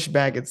get pushed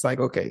back, it's like,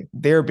 okay,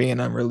 they're being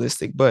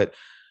unrealistic, but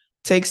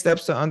take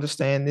steps to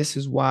understand this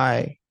is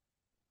why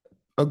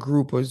a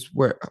group is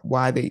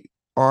why they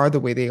are the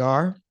way they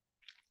are.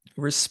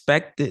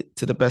 Respect it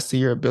to the best of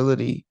your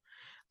ability.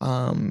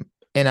 And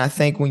I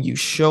think when you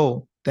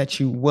show that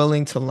you're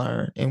willing to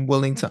learn and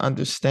willing to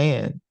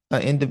understand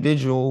an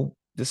individual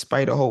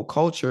despite a whole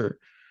culture,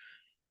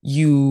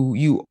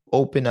 you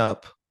open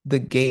up the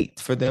gate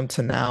for them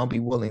to now be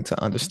willing to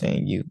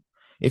understand you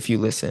if you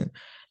listen.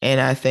 And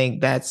I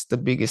think that's the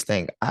biggest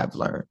thing I've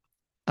learned,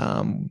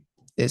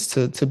 is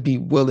to be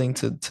willing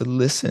to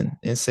listen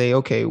and say,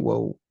 okay,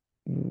 well,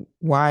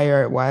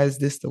 why is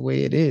this the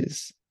way it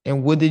is,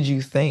 and what did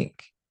you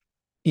think?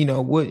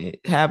 Would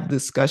have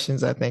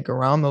discussions, I think,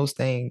 around those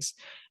things.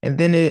 And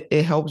then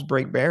it helps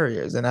break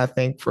barriers. And I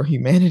think for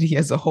humanity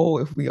as a whole,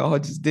 if we all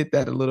just did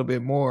that a little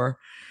bit more,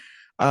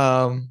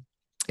 um,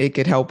 it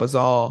could help us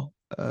all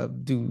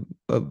do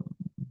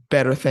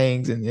better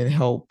things, and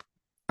help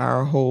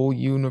our whole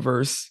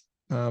universe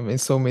in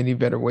so many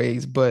better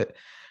ways. But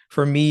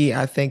for me,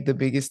 I think the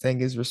biggest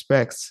thing is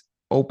respect,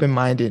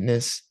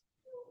 open-mindedness,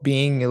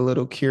 being a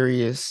little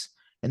curious,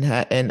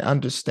 and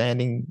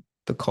understanding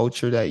the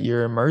culture that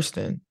you're immersed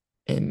in,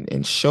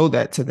 and show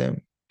that to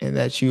them, and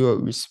that you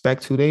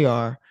respect who they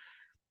are,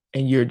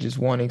 and you're just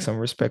wanting some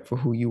respect for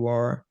who you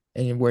are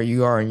and where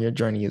you are in your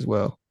journey as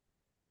well.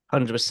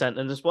 100%.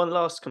 And there's one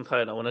last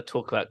component I want to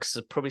talk about because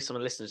probably some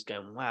of the listeners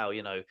going, wow,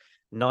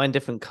 9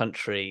 different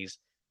countries.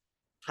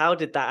 How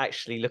did that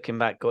actually, looking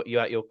back, got you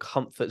out your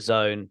comfort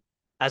zone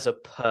as a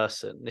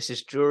person? This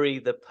is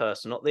Jori, the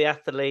person, not the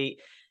athlete,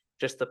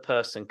 just the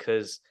person.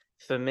 Because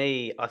for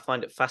me, I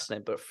find it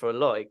fascinating, but for a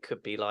lot, it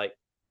could be like,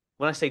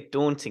 when I say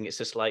daunting, it's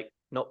just like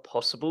not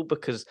possible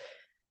because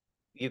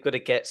you've got to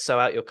get so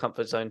out your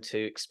comfort zone to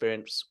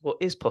experience what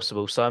is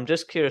possible. So I'm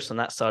just curious on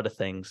that side of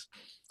things.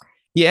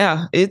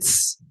 Yeah,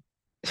 it's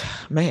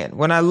man,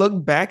 when I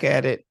look back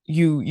at it,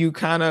 you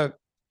kind of,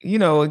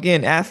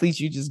 again, athletes,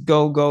 you just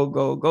go, go,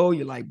 go, go.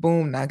 You're like,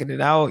 boom, knocking it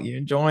out. You're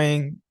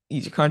enjoying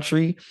each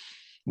country.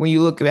 When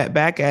you look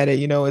back at it,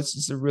 it's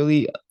just a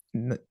really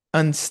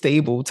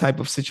unstable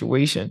type of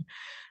situation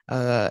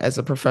as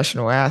a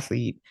professional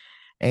athlete.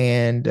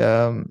 And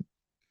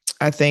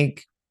I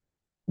think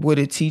what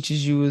it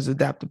teaches you is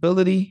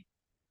adaptability.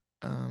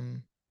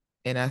 Um,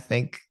 and I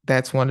think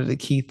that's one of the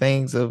key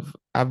things of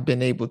I've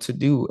been able to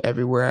do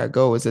everywhere I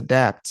go is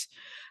adapt.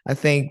 I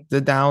think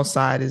the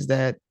downside is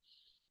that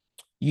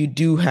you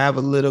do have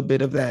a little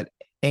bit of that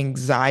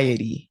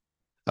anxiety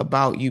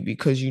about you,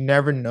 because you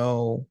never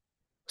know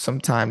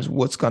sometimes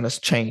what's going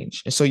to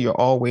change. And so you're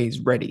always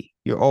ready.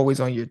 You're always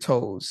on your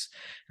toes.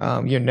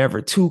 You're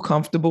never too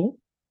comfortable,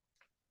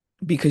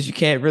 because you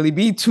can't really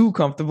be too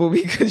comfortable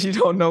because you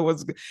don't know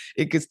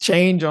it could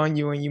change on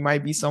you, and you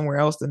might be somewhere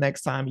else the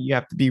next time. You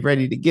have to be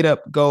ready to get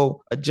up,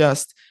 go,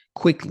 adjust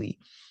quickly.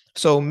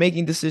 So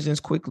making decisions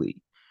quickly,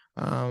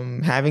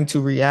 having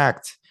to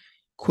react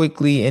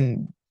quickly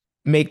and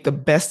make the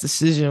best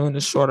decision in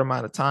a short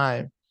amount of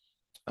time,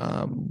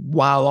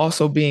 while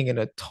also being in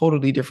a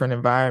totally different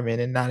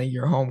environment and not in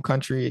your home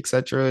country,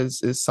 etc.,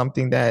 is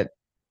something that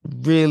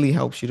really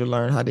helps you to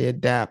learn how to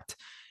adapt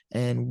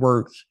and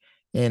work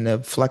in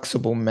a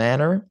flexible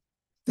manner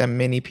that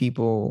many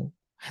people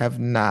have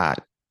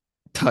not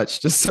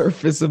touched the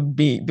surface of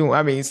being doing.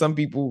 I mean, some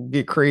people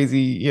get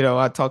crazy.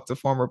 I talk to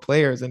former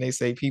players and they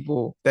say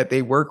people that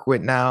they work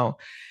with now,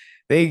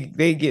 they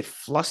get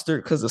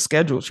flustered because of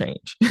schedule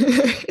change.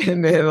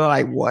 And they're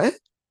like, what?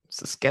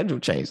 It's a schedule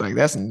change. Like,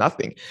 that's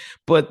nothing.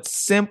 But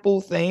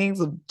simple things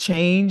of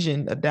change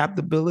and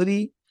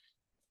adaptability,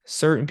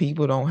 certain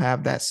people don't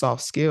have that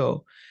soft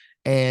skill.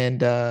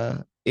 And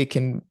it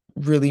can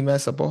really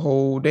mess up a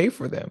whole day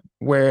for them.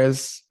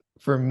 Whereas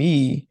for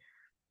me,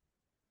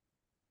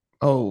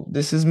 oh,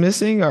 this is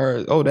missing,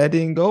 or oh, that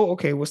didn't go.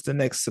 Okay, what's the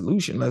next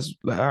solution? All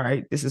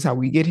right, this is how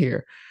we get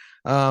here.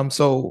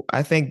 So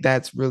I think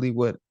that's really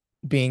what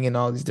being in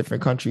all these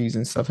different countries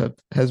and stuff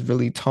has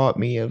really taught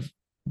me, of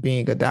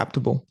being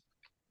adaptable.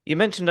 You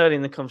mentioned earlier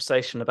in the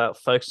conversation about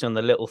focusing on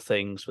the little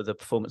things with a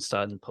performance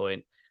starting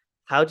point.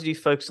 How did you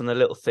focus on the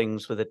little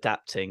things with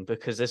adapting?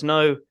 Because there's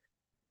no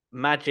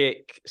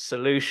magic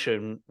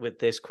solution with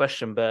this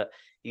question, but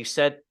you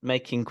said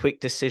making quick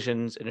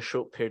decisions in a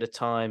short period of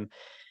time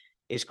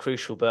is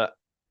crucial. But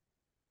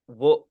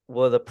what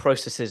were the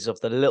processes of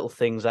the little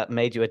things that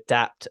made you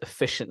adapt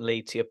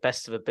efficiently to your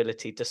best of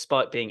ability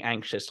despite being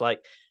anxious?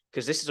 Like,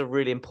 because this is a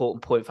really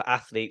important point for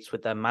athletes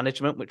with their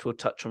management, which we'll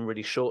touch on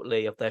really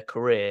shortly of their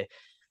career.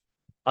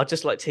 I'd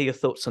just like to hear your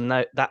thoughts on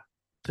that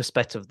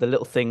perspective, the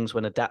little things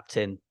when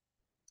adapting.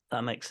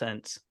 That makes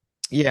sense.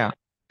 Yeah.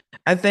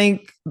 I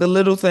think the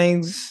little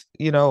things,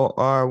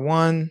 are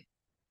one,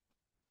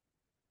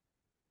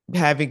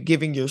 having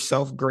giving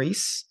yourself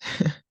grace,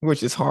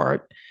 which is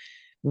hard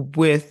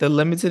with the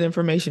limited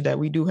information that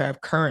we do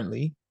have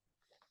currently.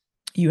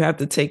 You have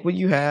to take what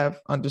you have,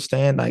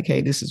 understand like,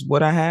 hey, this is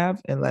what I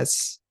have, and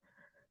let's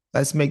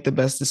make the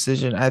best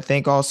decision. I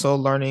think also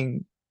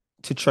learning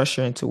to trust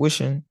your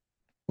intuition,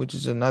 which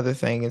is another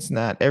thing. It's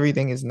not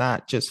everything is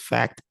not just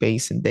fact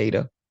based and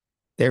data.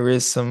 There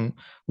is some.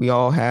 We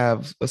all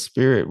have a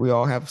spirit. We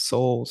all have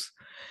souls,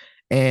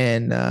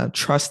 and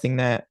trusting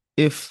that,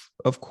 if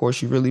of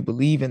course you really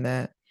believe in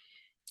that,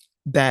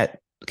 that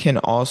can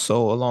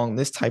also along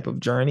this type of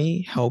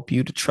journey help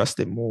you to trust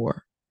it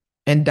more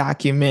and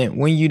document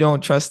when you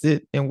don't trust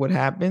it and what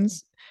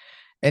happens,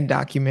 and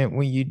document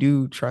when you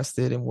do trust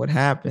it and what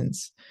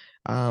happens,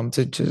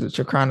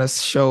 to kind of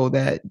show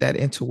that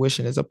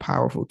intuition is a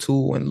powerful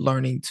tool, and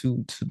learning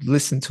to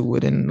listen to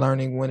it and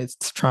learning when it's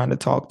trying to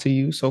talk to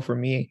you. So for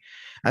me,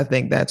 I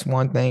think that's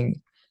one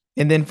thing.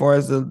 And then for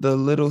as the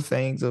little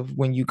things of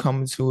when you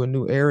come into a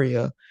new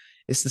area,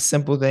 it's the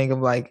simple thing of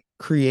like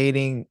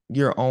creating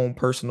your own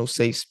personal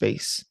safe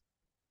space.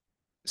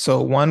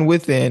 So one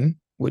within,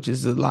 which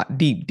is a lot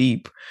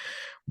deep,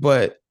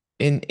 but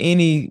in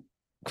any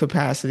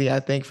capacity, I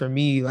think for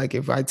me, like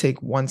if I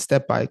take one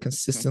step I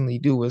consistently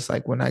do is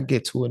like when I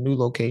get to a new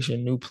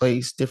location, new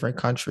place, different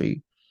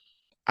country,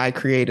 I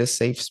create a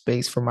safe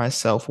space for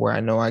myself where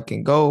I know I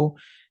can go.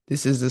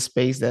 This is the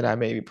space that I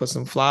maybe put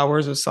some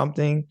flowers or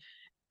something,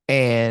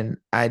 and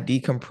I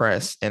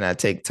decompress and I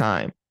take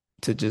time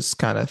to just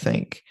kind of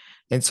think.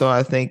 And so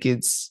I think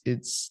it's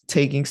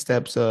taking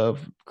steps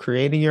of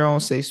creating your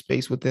own safe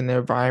space within the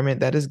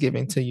environment that is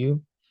given to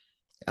you,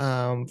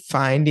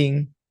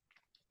 finding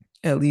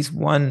at least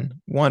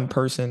one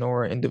person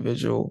or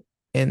individual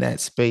in that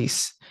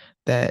space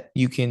that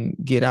you can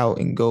get out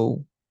and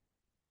go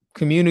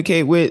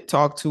communicate with,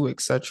 talk to,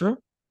 etc.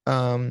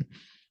 Um,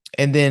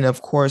 and then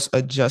of course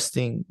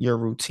adjusting your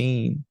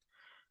routine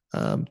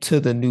to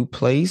the new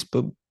place,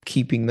 but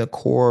keeping the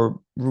core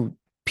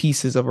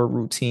pieces of a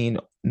routine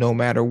no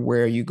matter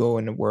where you go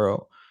in the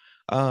world.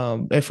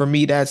 And for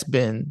me, that's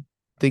been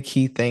the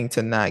key thing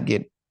to not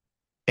get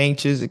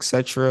anxious,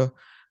 etc.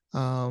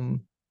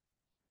 Um,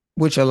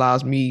 which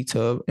allows me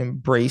to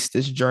embrace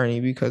this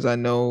journey because I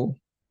know,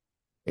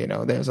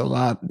 there's a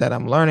lot that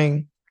I'm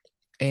learning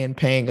and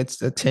paying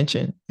its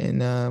attention.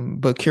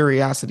 And but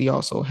curiosity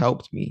also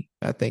helped me.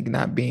 I think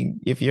not being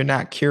if you're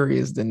not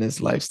curious, then this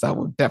lifestyle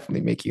will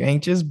definitely make you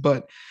anxious.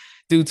 But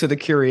due to the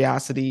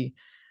curiosity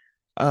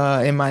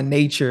in my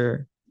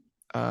nature,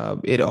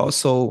 it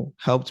also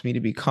helped me to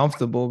be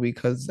comfortable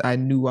because I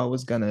knew I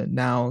was gonna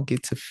now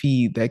get to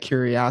feed that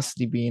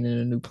curiosity being in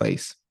a new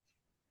place.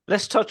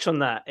 Let's touch on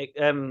that.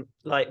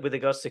 Like with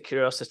regards to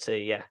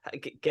curiosity, yeah,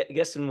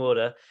 get some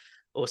water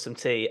or some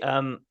tea.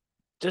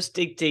 Just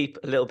dig deep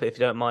a little bit, if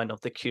you don't mind, of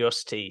the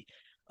curiosity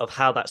of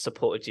how that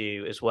supported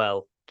you as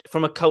well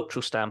from a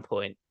cultural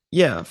standpoint.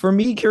 Yeah, for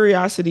me,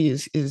 curiosity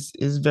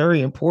is very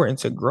important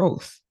to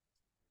growth.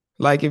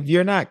 Like if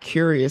you're not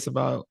curious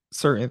about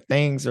certain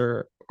things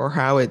or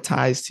how it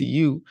ties to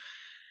you,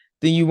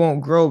 then you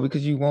won't grow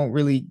because you won't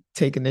really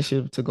take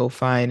initiative to go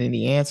find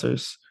any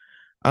answers.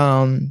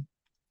 Um,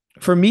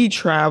 for me,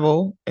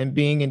 travel and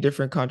being in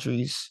different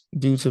countries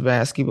due to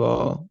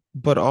basketball,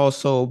 but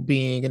also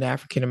being an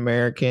African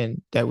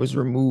American that was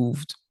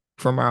removed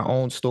from our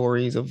own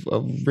stories of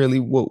really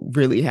what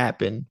really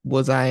happened.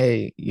 Was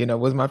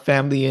my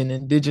family an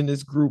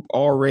indigenous group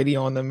already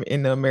on them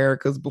in the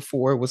Americas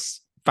before it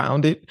was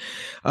founded?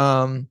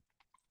 Um,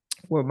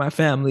 were my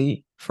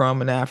family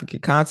from an African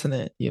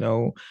continent,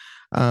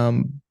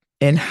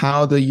 and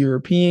how the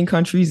European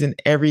countries and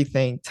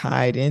everything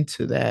tied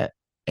into that.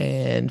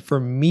 And for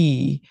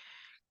me,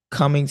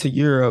 coming to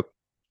Europe,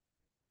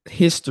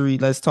 history,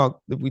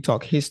 if we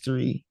talk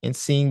history and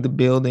seeing the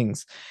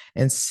buildings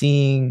and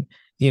seeing,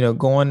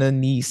 going to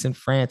Nice in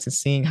France and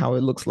seeing how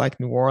it looks like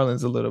New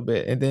Orleans a little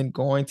bit, and then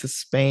going to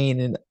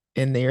Spain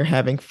and they're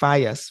having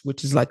Fallas,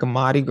 which is like a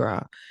Mardi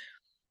Gras.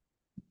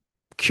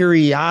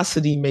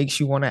 Curiosity makes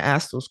you want to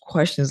ask those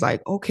questions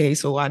like, okay,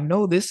 so I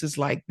know this is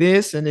like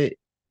this, and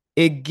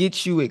it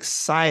gets you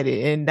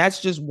excited. And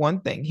that's just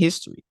one thing,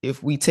 history.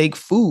 If we take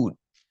food,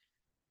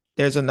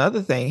 there's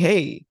another thing.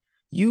 Hey,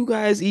 you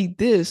guys eat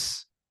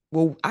this.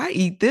 Well, I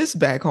eat this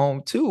back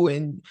home too.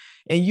 And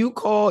you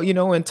call,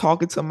 and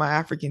talking to my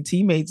African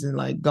teammates, and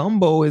like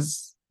gumbo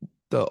is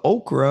the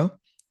okra,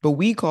 but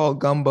we call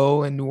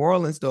gumbo in New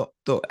Orleans the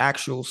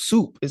actual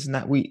soup. Is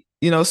not we,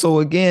 so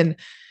again,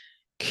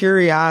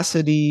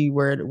 curiosity,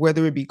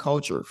 whether it be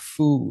culture,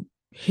 food,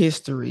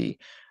 history,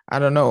 I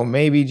don't know,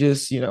 maybe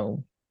just,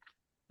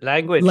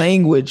 Language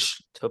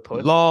language, to a point.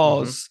 Mm-hmm.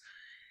 laws,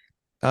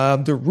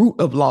 the root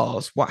of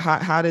laws.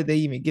 How did they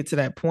even get to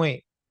that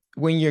point?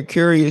 When you're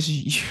curious,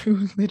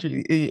 you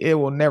literally, it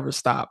will never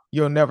stop.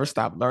 You'll never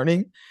stop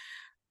learning.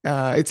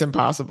 It's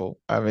impossible.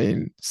 I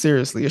mean,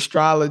 seriously,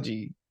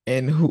 astrology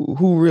and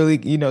who really,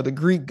 the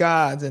Greek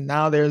gods, and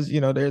now there's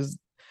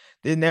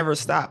it never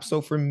stops. So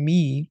for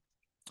me,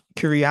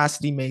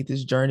 curiosity made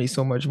this journey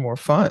so much more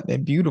fun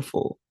and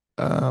beautiful.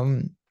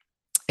 And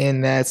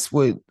that's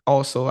what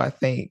also I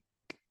think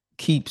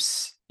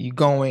keeps you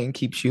going,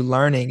 keeps you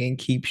learning, and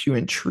keeps you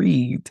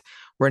intrigued.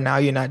 Where now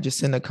you're not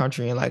just in the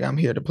country and like, I'm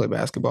here to play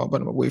basketball,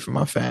 but I'm away from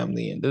my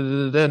family. And da, da,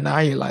 da, da. Now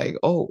you're like,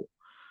 oh,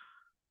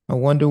 I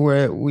wonder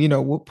where,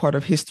 what part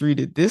of history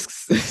did this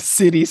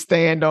city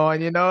stand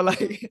on,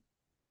 like,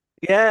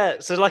 Yeah,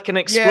 so like an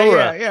yeah, yeah,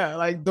 explorer. yeah.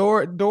 Like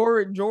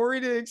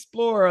Jori the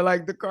Explorer,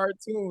 like the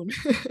cartoon.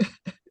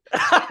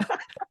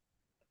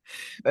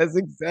 That's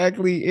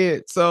exactly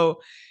it.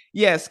 So,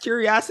 yes,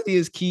 curiosity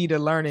is key to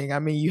learning. I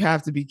mean, you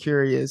have to be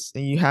curious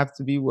and you have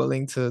to be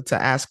willing to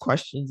ask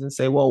questions and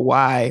say, well,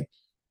 why?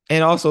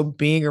 And also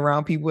being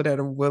around people that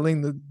are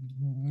willing to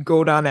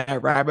go down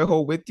that rabbit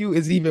hole with you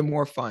is even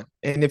more fun.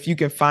 And if you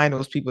can find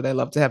those people that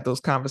love to have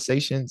those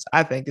conversations,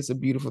 I think it's a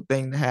beautiful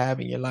thing to have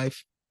in your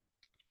life.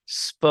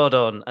 Spot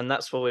on. And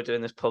that's why we're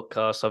doing this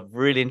podcast. I've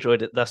really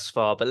enjoyed it thus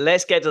far. But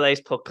let's get to today's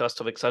podcast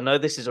topics. I know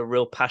this is a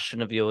real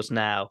passion of yours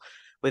now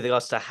with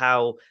regards to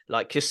how,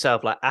 like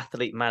yourself, like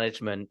athlete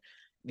management,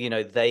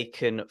 they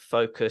can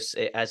focus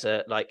it as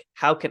like,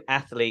 how can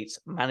athletes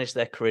manage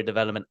their career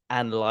development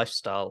and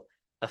lifestyle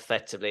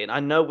effectively? And I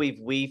know we've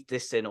weaved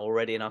this in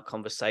already in our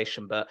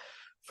conversation, but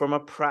from a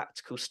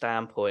practical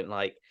standpoint,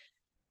 like,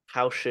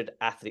 how should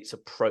athletes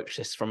approach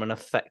this from an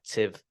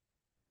effective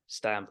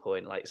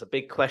standpoint? Like, it's a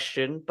big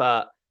question,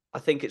 but I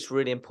think it's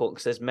really important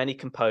because there's many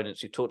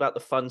components. We've talked about the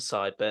fun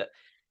side, but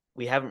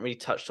we haven't really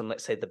touched on,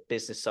 let's say, the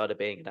business side of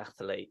being an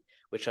athlete,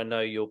 which I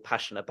know you're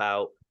passionate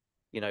about,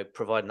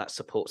 providing that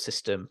support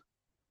system.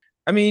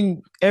 I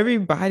mean,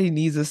 everybody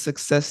needs a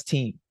success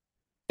team.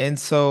 And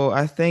so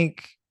I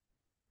think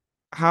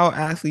how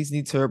athletes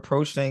need to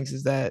approach things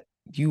is that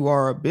you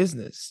are a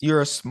business,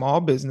 you're a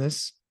small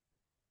business,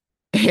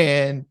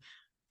 and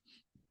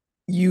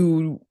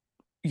you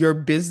your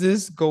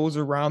business goes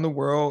around the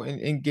world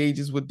and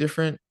engages with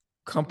different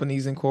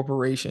companies and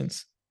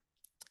corporations.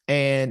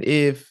 And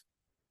if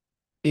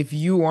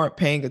you aren't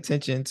paying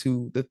attention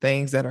to the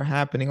things that are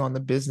happening on the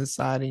business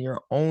side and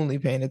you're only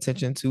paying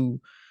attention to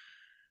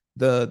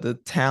the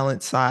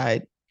talent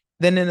side,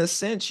 then in a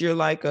sense you're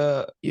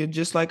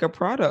just like a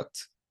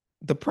product.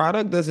 The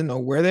product doesn't know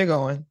where they're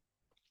going,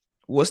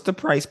 what's the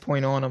price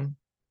point on them.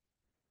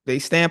 They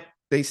stamp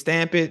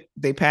it,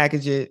 they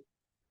package it,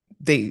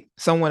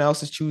 someone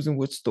else is choosing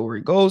which store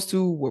it goes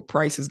to, what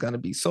price is going to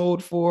be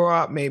sold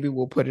for. Maybe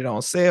we'll put it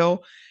on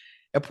sale.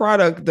 A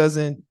product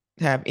doesn't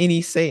have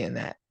any say in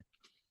that.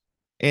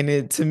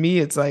 And to me,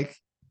 it's like,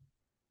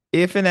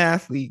 if an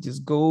athlete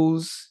just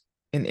goes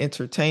and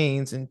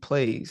entertains and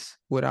plays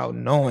without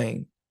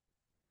knowing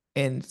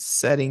and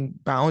setting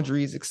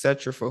boundaries,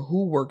 etc., for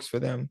who works for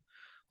them,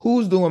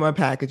 who's doing my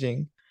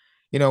packaging,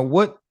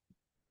 what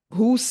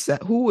who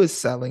is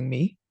selling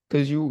me,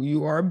 because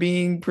you are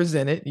being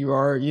presented, you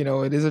are,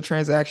 it is a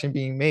transaction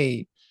being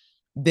made,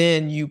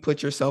 then you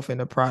put yourself in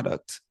a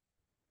product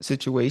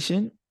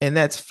situation, and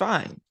that's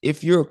fine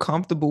if you're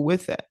comfortable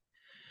with that.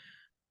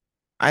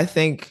 I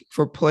think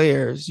for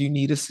players, you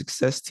need a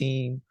success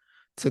team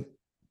to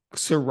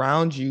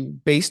surround you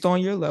based on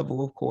your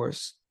level, of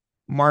course,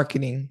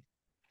 marketing,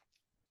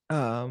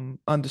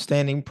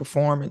 understanding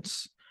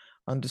performance,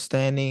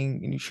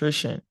 understanding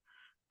nutrition,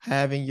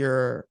 having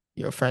your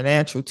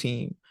financial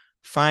team,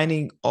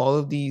 finding all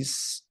of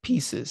these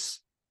pieces,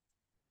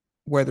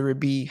 whether it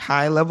be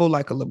high level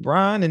like a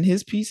LeBron and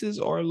his pieces,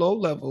 or low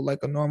level like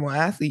a normal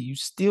athlete, you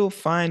still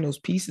find those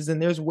pieces,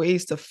 and there's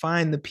ways to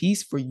find the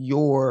piece for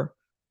your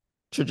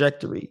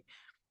trajectory.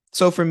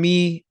 So for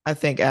me, I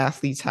think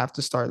athletes have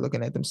to start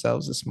looking at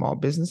themselves as small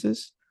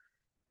businesses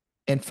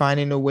and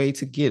finding a way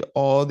to get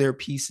all their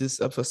pieces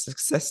of a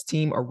success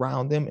team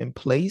around them in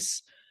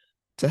place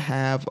to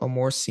have a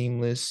more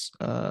seamless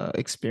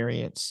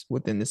experience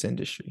within this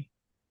industry.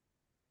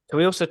 Can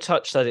we also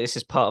touch that this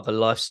is part of a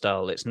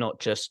lifestyle? It's not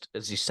just,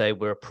 as you say,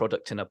 we're a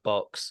product in a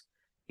box.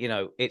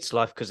 It's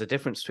life, because the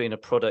difference between a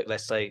product,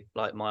 let's say,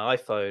 like my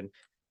iPhone,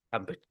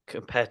 and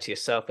compared to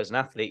yourself as an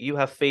athlete, you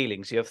have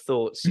feelings, you have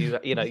thoughts, you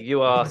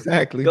are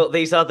Exactly. got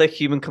these other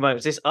human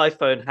components. This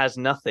iPhone has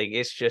nothing.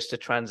 It's just a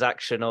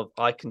transaction of,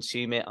 I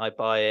consume it, I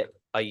buy it,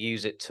 I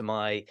use it to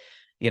my,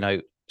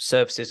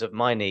 services of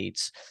my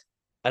needs.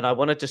 And I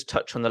want to just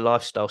touch on the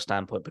lifestyle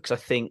standpoint, because I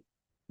think,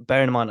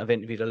 bearing in mind, I've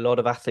interviewed a lot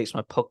of athletes on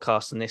my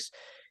podcast, and this,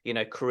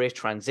 career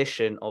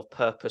transition of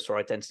purpose or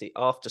identity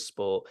after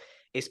sport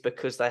is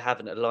because they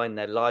haven't aligned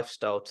their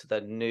lifestyle to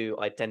the new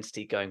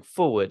identity going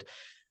forward.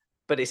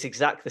 but it's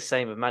exactly the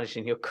same of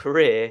managing your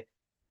career.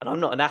 And I'm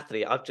not an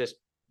athlete. I've just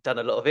done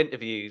a lot of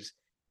interviews.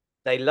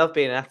 They love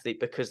being an athlete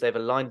because they've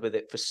aligned with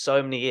it for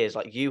so many years,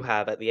 like you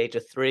have at the age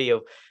of 3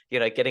 of,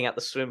 getting out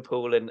the swimming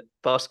pool, and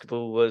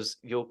basketball was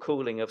your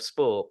calling of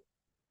sport.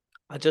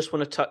 I just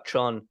want to touch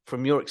on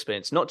from your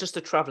experience, not just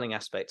the traveling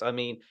aspect. I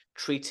mean,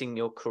 treating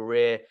your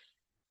career,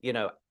 you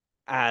know,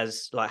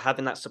 as like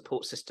having that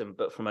support system,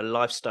 but from a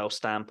lifestyle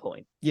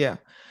standpoint. Yeah.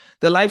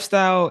 The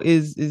lifestyle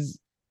is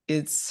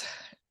it's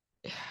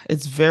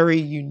it's very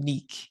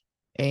unique.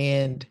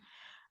 And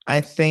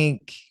I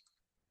think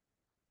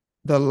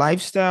the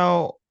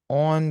lifestyle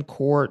on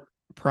court,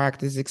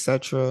 practice,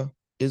 etc.,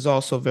 is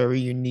also very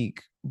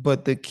unique.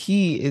 But the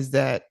key is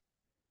that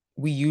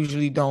we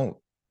usually don't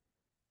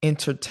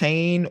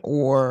entertain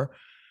or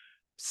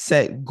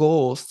set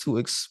goals to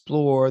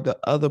explore the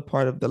other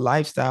part of the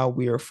lifestyle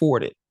we are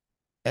afforded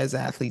as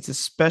athletes,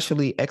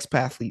 especially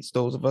expathletes,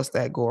 those of us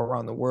that go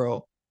around the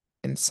world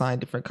and sign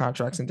different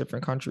contracts in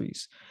different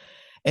countries.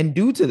 And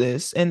due to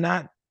this, and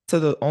not to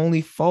the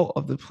only fault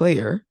of the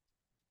player,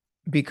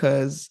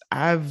 because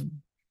I've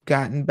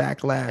gotten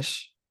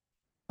backlash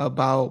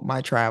about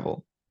my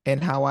travel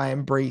and how I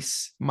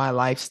embrace my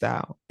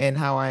lifestyle and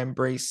how I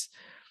embrace,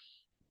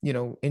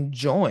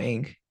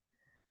 enjoying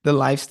the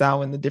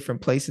lifestyle in the different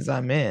places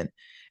I'm in.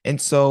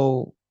 And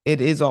so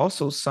it is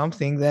also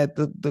something that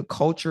the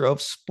culture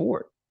of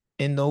sport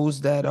and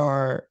those that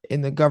are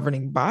in the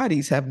governing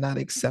bodies have not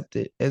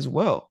accepted as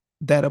well,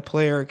 that a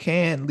player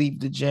can leave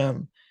the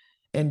gym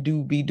and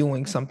be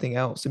doing something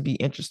else and be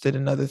interested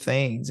in other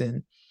things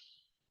and,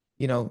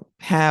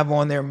 have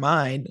on their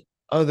mind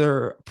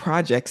other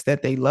projects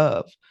that they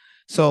love.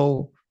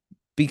 So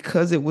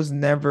because it wasn't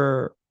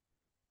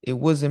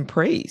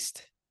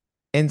praised.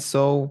 And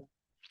so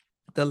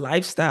the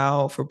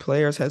lifestyle for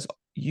players has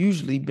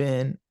usually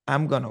been,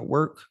 I'm going to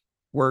work,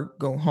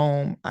 go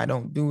home. I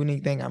don't do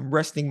anything. I'm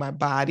resting my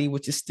body,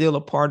 which is still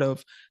a part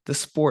of the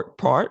sport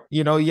part.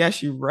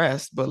 Yes, you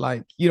rest, but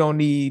like you don't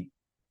need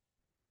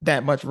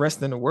that much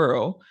rest in the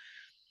world.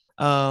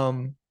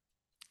 Um,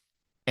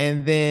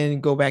 and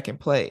then go back and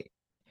play.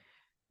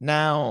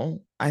 Now,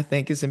 I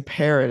think it's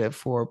imperative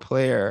for a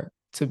player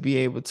to be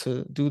able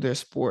to do their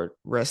sport,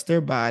 rest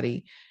their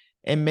body,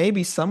 and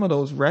maybe some of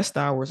those rest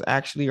hours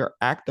actually are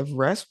active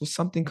rest with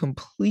something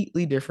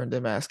completely different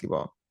than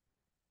basketball.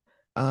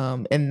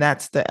 And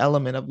that's the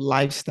element of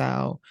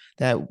lifestyle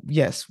that,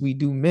 yes, we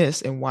do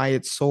miss, and why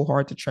it's so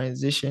hard to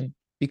transition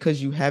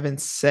because you haven't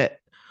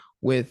set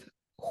with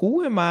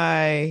who am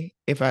I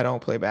if I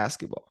don't play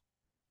basketball?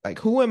 Like,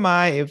 who am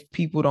I if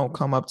people don't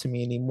come up to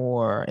me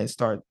anymore and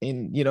start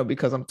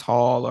because I'm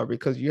tall or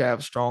because you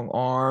have strong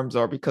arms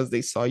or because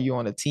they saw you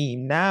on a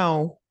team?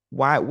 Now,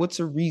 what's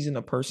a reason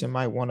a person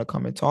might want to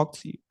come and talk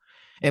to you?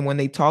 And when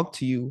they talk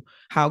to you,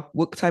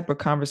 what type of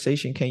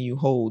conversation can you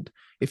hold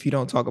if you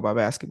don't talk about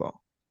basketball?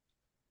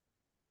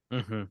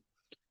 Mm-hmm.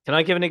 Can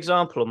I give an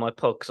example on my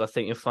pod? Because I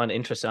think you'll find it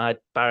interesting. I had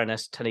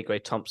Baroness Tenny Gray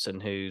Thompson,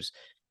 who's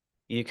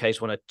UK's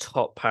one of the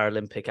top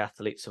Paralympic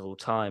athletes of all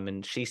time.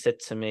 And she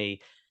said to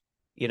me,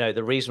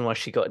 the reason why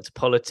she got into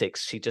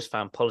politics, she just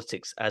found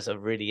politics as a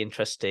really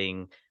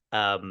interesting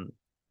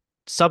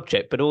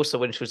subject. But also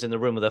when she was in the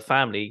room with her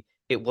family,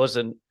 it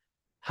wasn't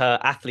her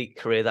athlete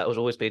career that was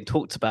always being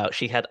talked about.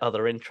 She had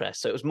other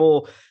interests. So it was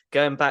more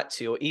going back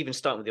to, or even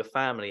starting with your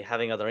family,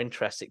 having other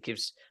interests. It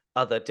gives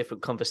other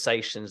different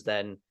conversations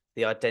than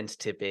the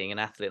identity of being an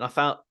athlete. And I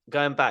found,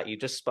 going back, you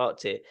just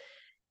sparked it.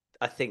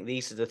 I think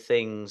these are the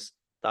things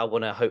that I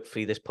want to,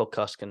 hopefully this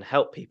podcast can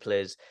help people,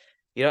 is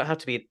you don't have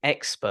to be an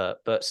expert,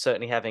 but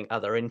certainly having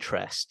other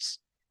interests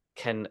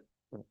can,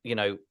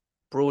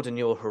 broaden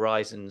your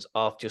horizons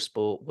after your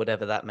sport,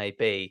 whatever that may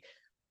be.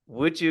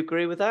 Would you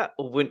agree with that,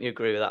 or wouldn't you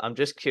agree with that? I'm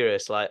just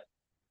curious, like,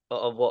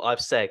 of what I've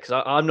said,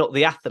 because I'm not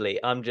the athlete.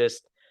 I'm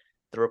just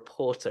the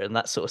reporter in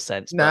that sort of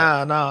sense.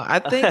 But No. I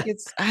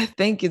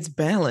think it's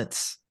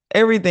balance.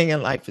 Everything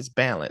in life is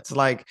balance.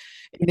 Like,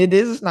 and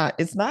it's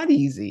not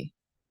easy.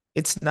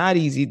 It's not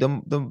easy.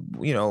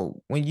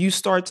 When you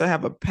start to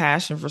have a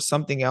passion for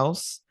something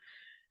else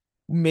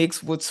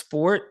mixed with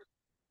sport,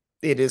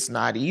 it is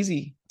not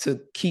easy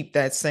to keep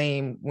that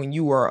same. When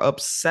you are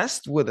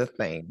obsessed with a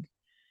thing,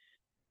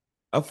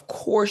 of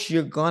course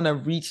you're gonna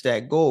reach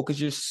that goal because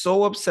you're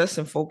so obsessed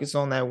and focused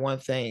on that one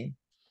thing.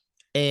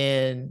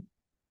 And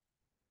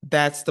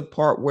that's the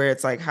part where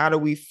it's like, how do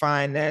we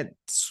find that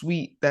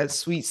sweet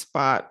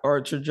spot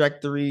or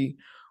trajectory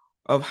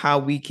of how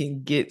we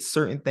can get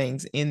certain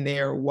things in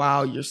there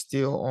while you're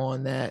still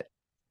on that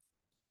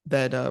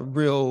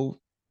real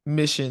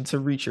mission to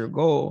reach your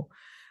goal.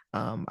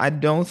 I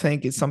don't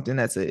think it's something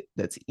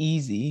that's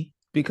easy,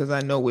 because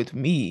I know with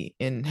me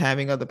and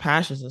having other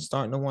passions and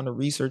starting to want to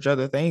research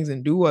other things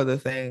and do other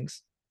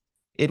things,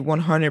 it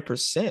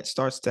 100%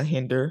 starts to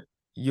hinder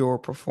your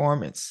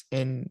performance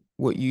in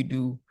what you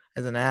do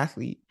as an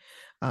athlete.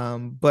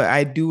 But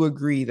I do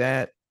agree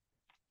that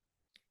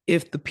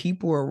if the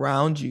people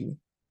around you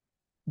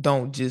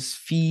don't just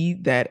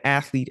feed that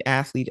athlete,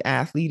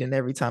 and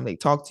every time they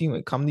talk to you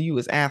and come to you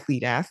as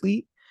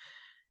athlete,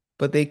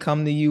 but they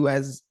come to you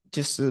as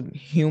just a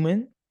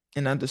human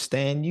and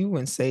understand you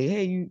and say,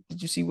 hey,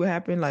 did you see what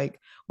happened? Like,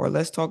 or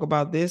let's talk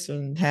about this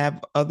and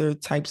have other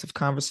types of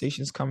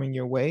conversations coming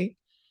your way,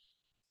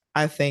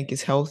 I think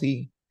is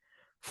healthy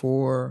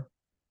for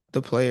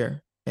the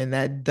player. And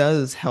that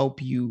does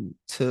help you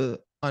to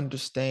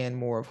understand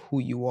more of who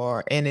you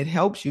are. And it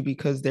helps you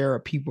because there are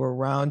people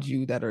around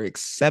you that are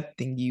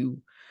accepting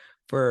you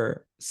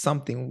for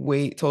something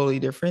way totally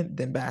different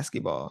than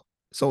basketball.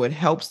 So it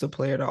helps the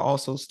player to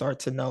also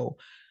start to know,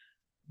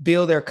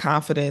 build their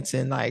confidence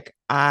in like,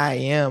 I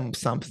am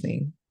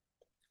something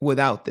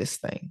without this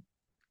thing,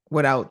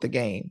 without the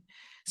game.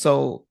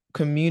 So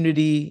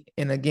community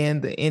and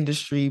again the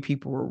industry,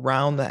 people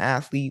around the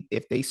athlete,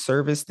 if they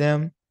service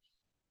them,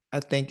 I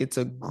think it's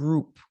a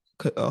group,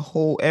 a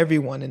whole,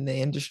 everyone in the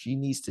industry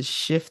needs to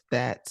shift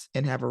that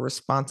and have a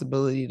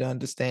responsibility to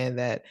understand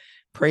that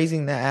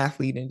praising the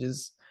athlete and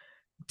just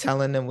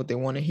telling them what they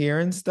want to hear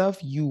and stuff,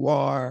 you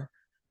are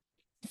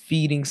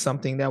feeding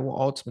something that will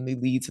ultimately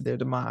lead to their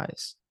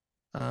demise.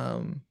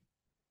 Um,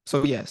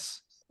 so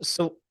yes.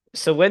 So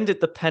when did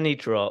the penny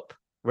drop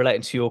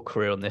relating to your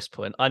career on this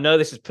point? I know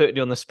this is putting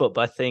you on the spot,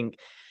 but I think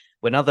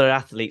when other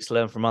athletes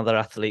learn from other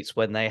athletes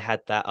when they had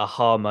that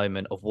aha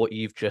moment of what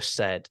you've just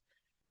said,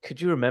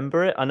 could you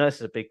remember it? I know this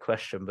is a big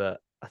question, but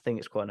I think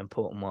it's quite an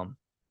important one.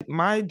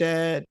 My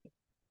dad,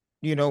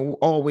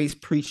 always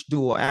preached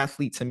dual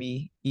athlete to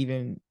me,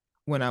 even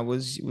when I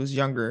was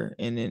younger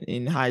and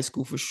in high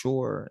school for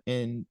sure.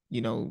 And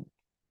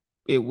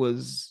it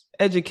was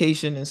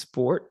education and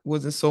sport,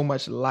 wasn't so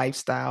much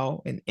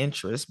lifestyle and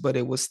interest, but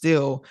it was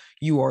still,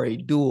 you are a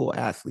dual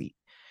athlete.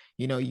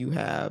 You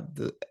have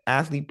the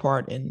athlete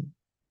part in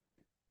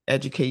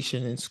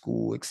education and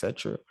school,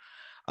 etc.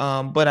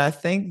 But I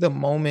think the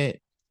moment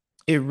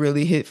it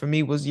really hit for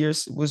me was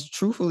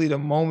truthfully the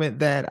moment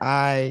that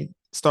I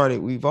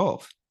started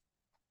Evolve.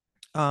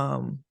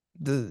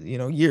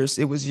 Years,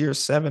 it was year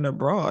 7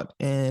 abroad,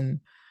 and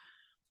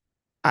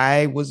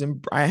I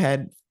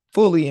had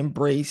fully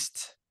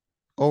embraced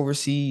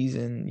overseas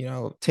and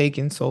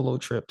taking solo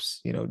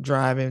trips,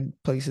 driving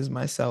places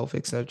myself,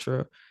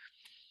 etc.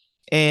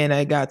 And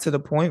I got to the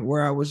point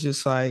where I was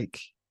just like,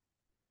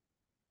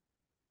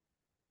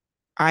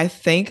 I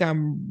think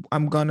I'm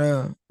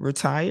gonna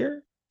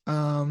retire,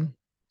 um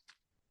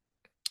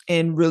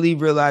and really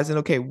realizing,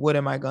 okay, what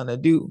am I gonna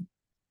do?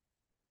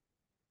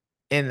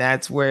 And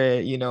that's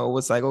where it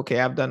was like, okay,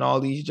 I've done all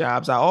these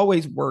jobs. I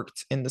always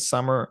worked in the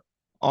summer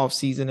off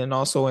season, and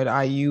also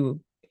at IU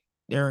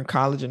during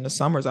college in the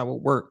summers I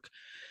would work.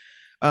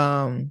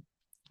 um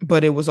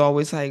but it was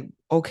always like,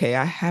 okay,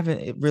 I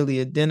haven't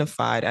really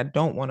identified. I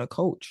don't want to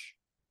coach.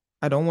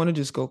 I don't want to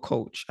just go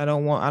coach. I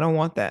don't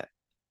want that.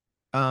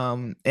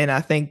 And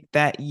I think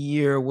that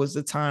year was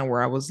the time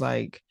where I was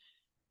like,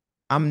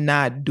 I'm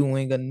not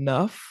doing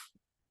enough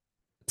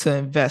to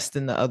invest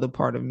in the other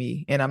part of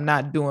me, and I'm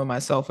not doing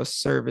myself a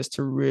service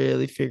to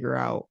really figure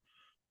out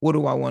what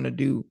do I want to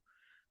do.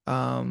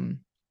 um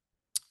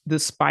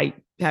Despite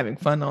having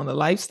fun on the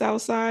lifestyle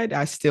side,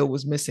 I still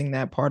was missing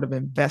that part of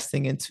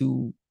investing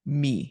into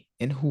me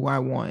and who I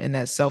want, and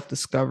that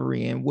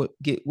self-discovery and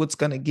what's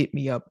going to get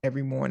me up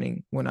every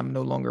morning when I'm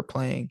no longer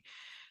playing.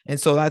 And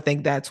so I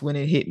think that's when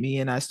it hit me,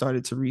 and I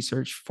started to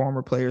research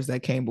former players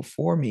that came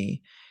before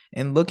me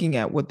and looking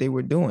at what they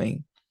were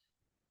doing.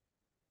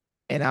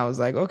 And I was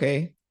like,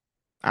 okay,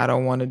 I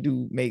don't want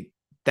to make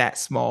that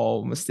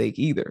small mistake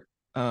either.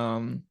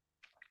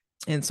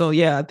 And so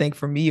yeah, I think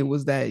for me it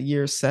was that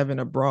year 7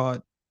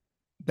 abroad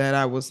that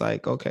I was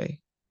like, okay,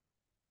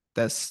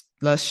 let's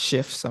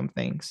shift some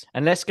things.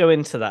 And let's go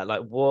into that.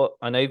 Like, what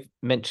I know you've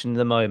mentioned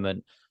the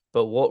moment,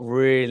 but what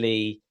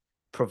really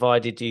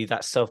provided you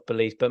that self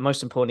belief, but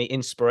most importantly,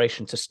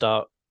 inspiration to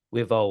start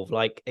with Evolve?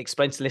 Like,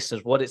 explain to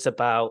listeners what it's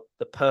about,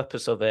 the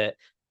purpose of it.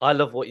 I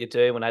love what you're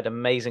doing. When I had an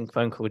amazing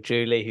phone call with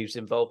Julie, who's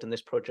involved in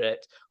this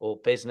project or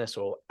business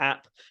or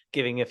app,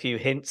 giving a few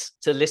hints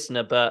to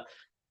listener, but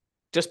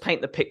just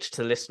paint the picture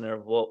to the listener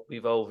of what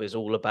Evolve is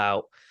all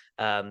about.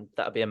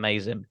 That'd be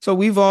amazing.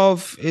 So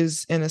Evolve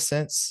is, in a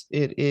sense,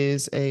 it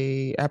is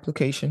a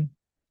application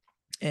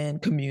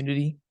and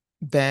community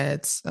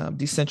that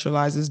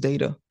decentralizes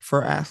data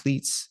for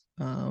athletes,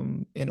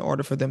 in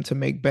order for them to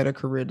make better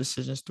career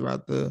decisions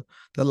throughout the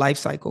life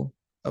cycle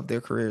of their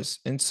careers.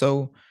 And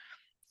so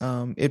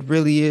it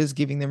really is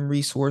giving them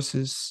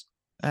resources,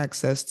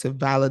 access to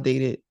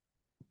validated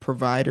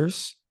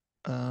providers,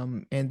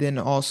 and then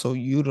also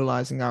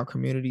utilizing our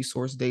community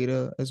source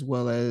data as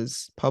well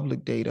as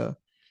public data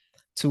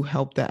to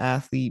help the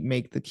athlete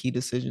make the key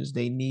decisions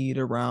they need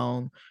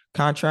around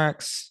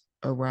contracts,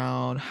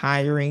 around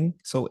hiring,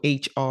 so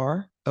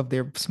HR of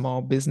their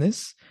small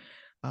business,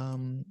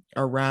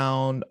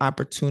 around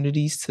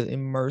opportunities to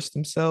immerse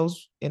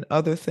themselves in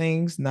other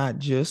things, not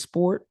just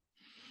sport,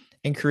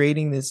 and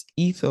creating this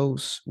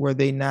ethos where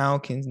they now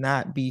can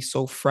not be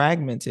so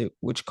fragmented,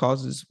 which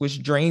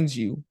drains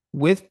you.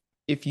 With,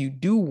 if you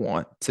do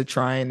want to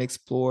try and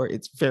explore,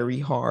 it's very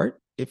hard.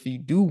 If you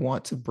do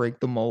want to break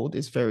the mold,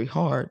 it's very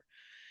hard.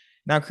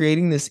 Now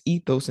creating this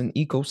ethos and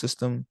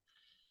ecosystem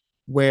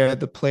where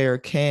the player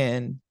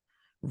can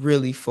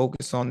really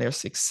focus on their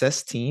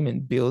success team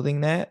and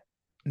building that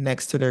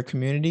next to their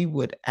community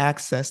with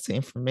access to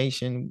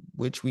information,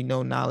 which we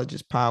know knowledge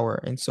is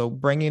power. And so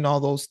bringing all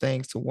those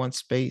things to one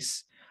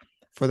space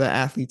for the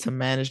athlete to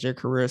manage their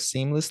career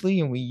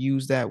seamlessly. And we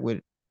use that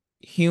with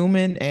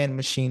human and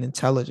machine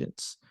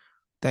intelligence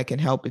that can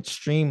help it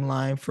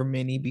streamline for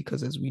many,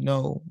 because as we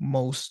know,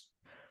 most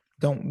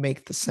don't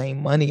make the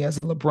same money as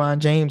a LeBron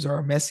James or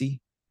a Messi.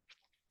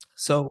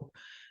 So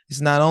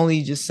it's not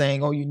only just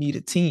saying, oh, you need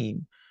a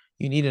team,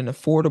 you need an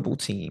affordable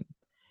team.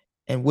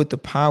 And with the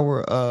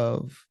power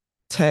of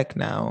tech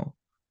now,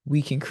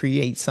 we can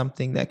create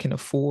something that can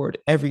afford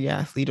every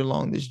athlete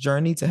along this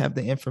journey to have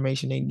the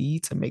information they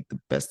need to make the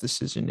best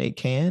decision they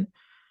can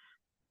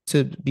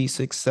to be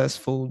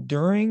successful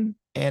during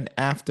and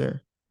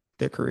after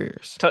their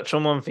careers. Touch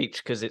on one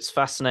feature because it's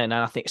fascinating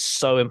and I think it's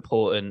so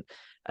important.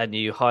 And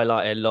you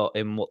highlight a lot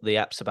in what the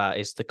app's about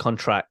is the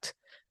contract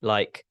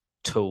like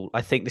tool.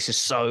 I think this is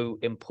so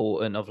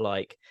important of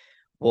like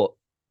what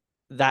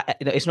that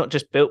it's not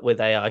just built with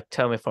AI.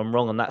 Tell me if I'm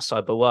wrong on that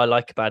side, but what I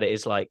like about it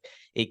is like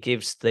it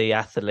gives the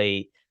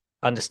athlete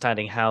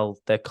understanding how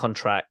their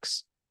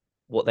contracts,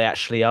 what they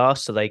actually are,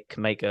 so they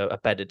can make a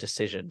better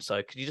decision.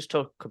 So could you just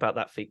talk about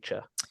that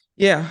feature?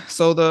 Yeah,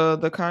 so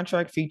the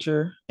contract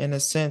feature, in a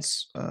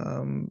sense,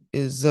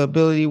 is the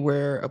ability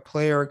where a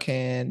player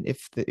can,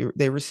 if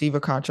they receive a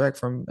contract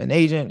from an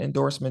agent,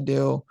 endorsement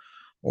deal,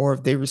 or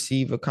if they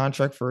receive a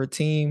contract for a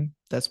team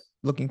that's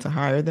looking to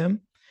hire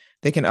them,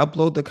 they can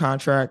upload the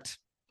contract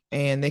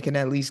and they can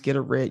at least get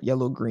a red,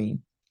 yellow,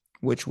 green,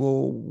 which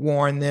will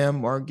warn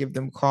them or give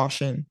them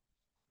caution,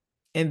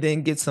 and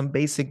then get some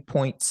basic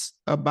points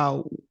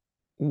about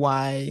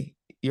why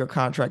your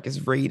contract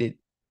is rated,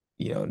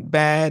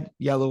 bad,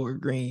 yellow, or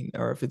green,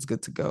 or if it's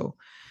good to go.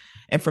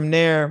 And from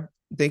there,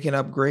 they can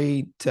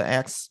upgrade to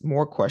ask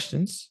more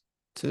questions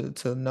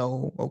to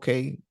know,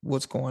 okay,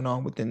 what's going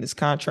on within this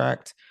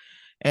contract.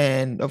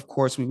 And of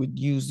course, we would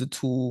use the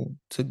tool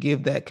to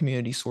give that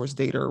community source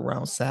data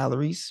around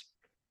salaries,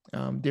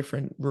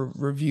 different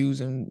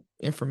reviews and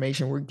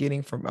information we're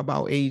getting from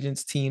about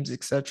agents, teams,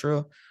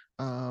 etc.,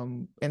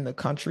 in the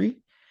country,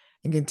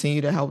 and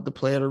continue to help the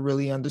player to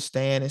really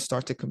understand and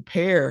start to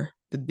compare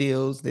the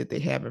deals that they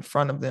have in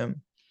front of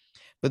them.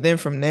 But then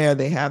from there,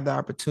 they have the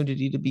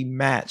opportunity to be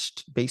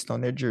matched based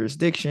on their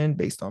jurisdiction,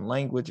 based on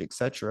language,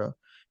 etc.,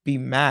 be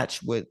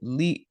matched with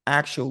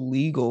actual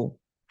legal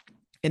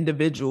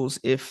individuals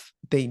if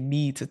they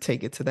need to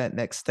take it to that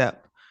next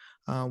step,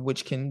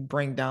 which can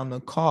bring down the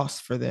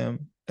cost for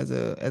them as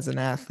an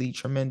athlete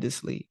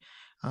tremendously,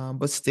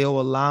 but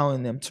still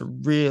allowing them to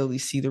really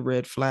see the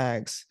red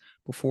flags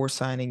before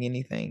signing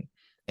anything.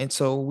 And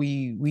so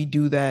we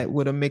do that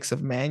with a mix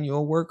of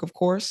manual work, of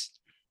course,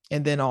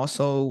 and then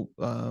also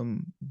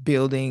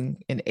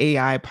building an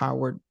AI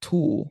powered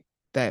tool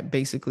that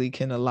basically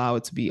can allow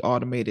it to be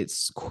automated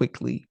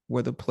quickly,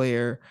 where the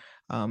player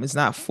is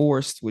not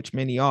forced, which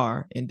many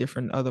are in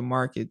different other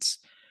markets,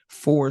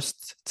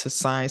 forced to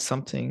sign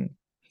something,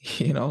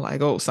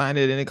 like, oh, sign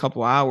it in a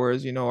couple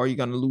hours, or you're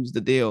going to lose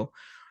the deal.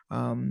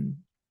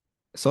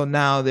 So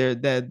now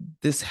that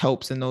this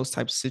helps in those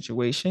types of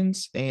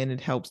situations, and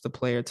it helps the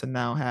player to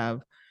now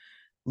have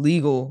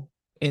legal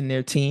in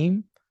their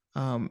team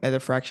at a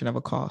fraction of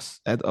the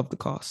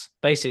cost.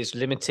 Basically, it's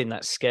limiting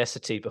that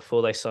scarcity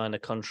before they sign a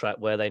contract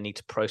where they need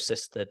to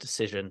process their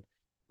decision,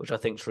 which I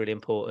think is really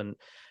important.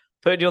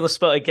 Putting you on the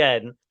spot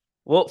again,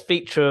 what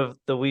feature of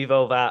the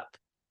WeVolve app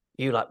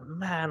you like,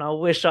 man, I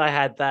wish I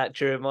had that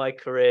during my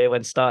career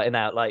when starting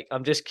out? Like,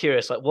 I'm just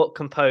curious, like what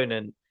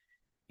component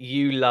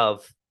you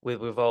love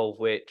with Revolve,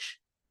 which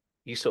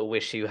you sort of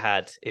wish you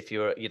had if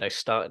you're,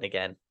 starting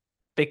again?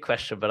 Big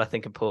question, but I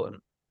think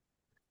important.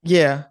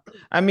 Yeah.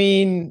 I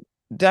mean,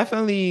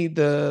 definitely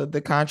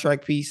the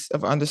contract piece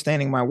of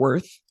understanding my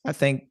worth. I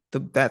think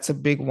that's a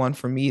big one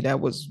for me. That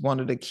was one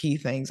of the key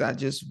things. I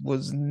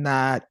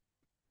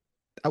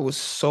was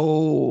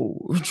so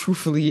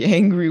truthfully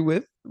angry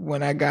with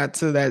when I got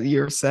to that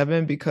year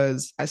 7,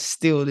 because I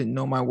still didn't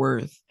know my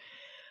worth.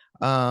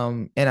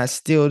 And I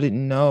still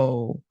didn't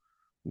know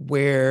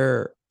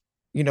where,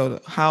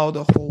 how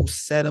the whole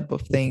setup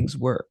of things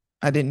work.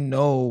 I didn't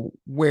know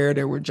where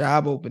there were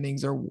job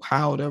openings or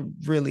how to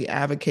really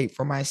advocate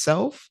for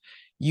myself.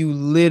 You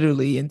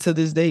literally, and to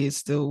this day, it's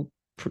still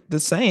the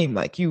same.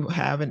 Like, you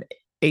have an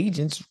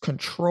agents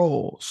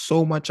control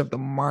so much of the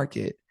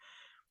market.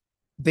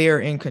 They're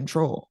in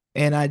control.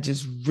 And I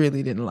just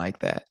really didn't like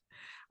that.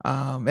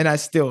 And I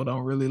still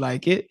don't really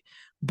like it.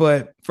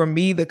 But for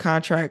me, the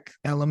contract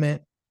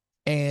element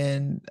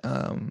and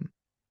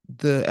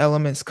the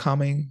elements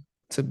coming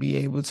to be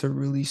able to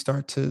really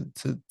start to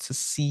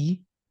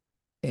see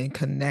and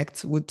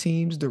connect with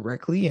teams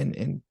directly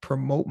and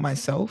promote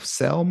myself,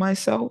 sell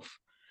myself.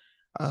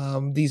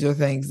 These are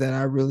things that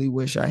I really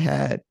wish I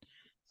had,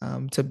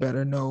 to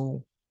better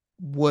know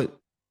what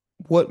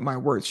my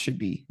worth should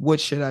be.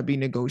 What should I be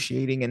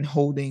negotiating and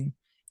holding,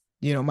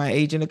 my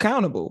agent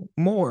accountable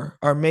more,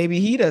 or maybe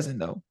he doesn't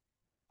know,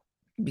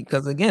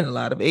 because again, a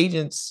lot of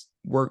agents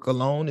work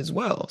alone as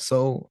well.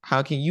 So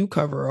how can you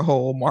cover a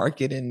whole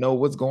market and know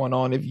what's going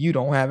on if you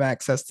don't have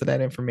access to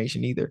that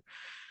information either?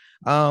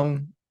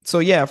 So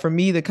yeah, for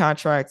me, the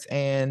contract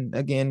and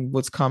again,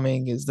 what's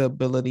coming is the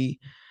ability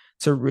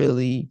to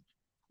really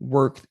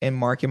work and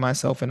market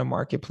myself in a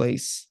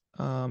marketplace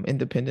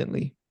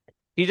independently.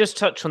 You just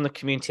touch on the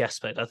community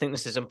aspect. I think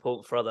this is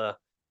important for other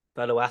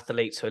fellow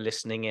athletes who are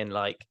listening in,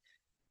 like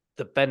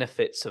the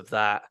benefits of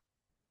that,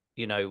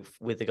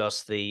 with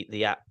regards to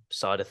the app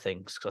side of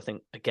things. Because I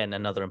think, again,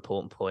 another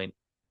important point.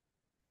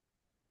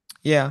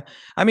 Yeah.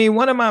 I mean,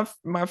 one of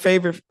my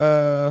favorite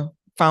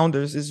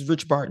founders is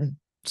Rich Barton.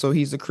 So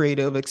he's the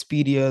creator of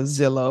Expedia,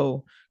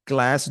 Zillow,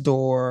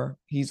 Glassdoor.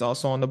 He's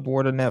also on the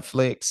board of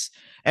Netflix.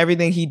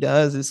 Everything he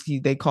does is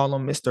they call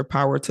him Mr.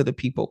 Power to the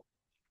People.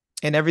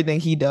 And everything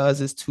he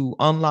does is to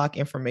unlock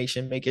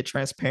information, make it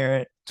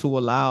transparent, to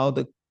allow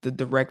the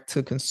direct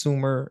to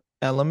consumer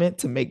element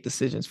to make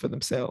decisions for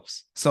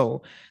themselves.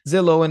 So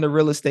Zillow in the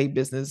real estate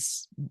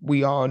business,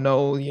 we all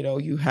know,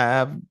 you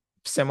have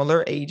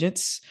similar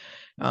agents.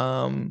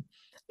 And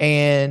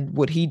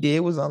what he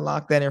did was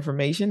unlock that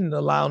information and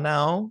allow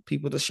now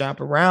people to shop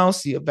around,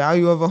 see a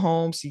value of a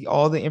home, see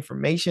all the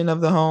information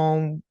of the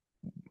home,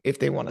 if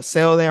they want to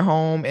sell their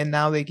home, and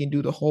now they can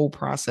do the whole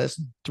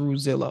process through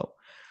Zillow.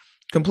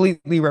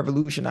 Completely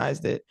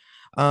revolutionized it.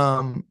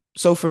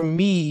 So for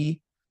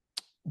me,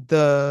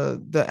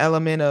 the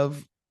element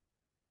of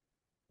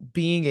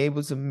being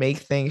able to make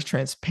things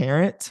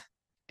transparent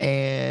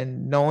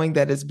and knowing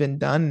that it's been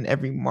done in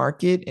every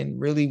market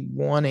and really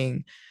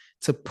wanting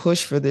to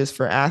push for this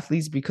for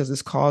athletes because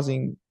it's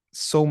causing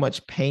so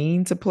much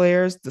pain to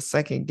players, the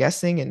second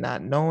guessing and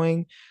not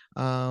knowing.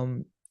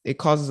 It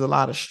causes a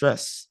lot of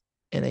stress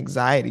and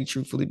anxiety,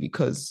 truthfully,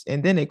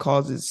 and then it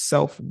causes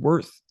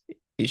self-worth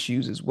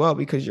issues as well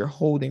because you're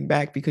holding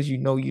back because you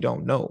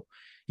don't know.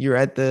 You're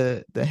at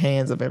the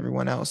hands of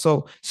everyone else.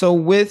 So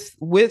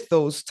with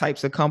those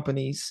types of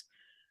companies,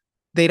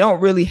 they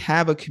don't really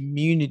have a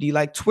community.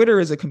 Like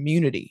Twitter is a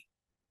community,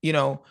 you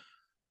know.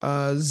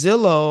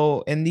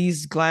 Zillow and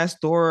these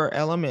Glassdoor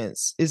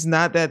elements, it's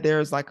not that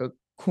there's like a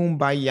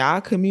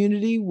kumbaya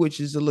community,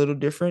 which is a little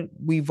different.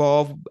 We've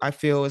all, I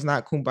feel, is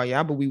not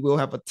kumbaya, but we will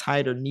have a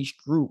tighter niche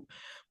group.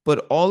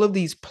 But all of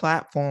these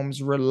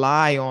platforms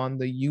rely on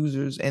the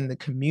users and the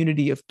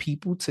community of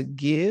people to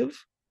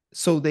give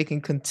so they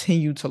can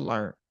continue to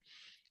learn.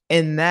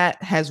 And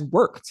that has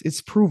worked.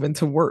 It's proven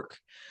to work,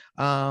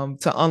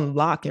 to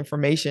unlock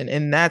information.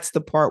 And that's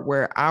the part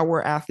where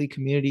our athlete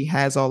community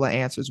has all the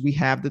answers. We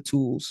have the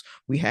tools,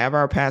 we have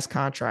our past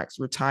contracts.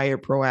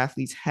 Retired pro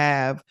athletes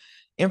have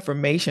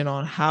information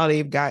on how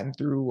they've gotten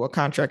through a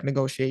contract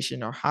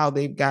negotiation or how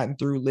they've gotten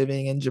through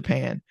living in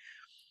Japan.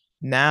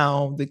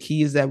 Now, the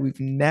key is that we've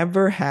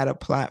never had a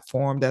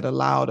platform that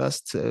allowed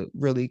us to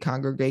really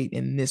congregate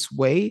in this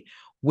way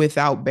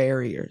without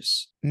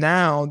barriers.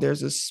 Now,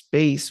 there's a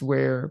space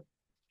where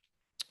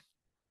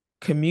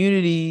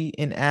community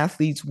and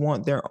athletes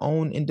want their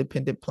own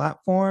independent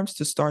platforms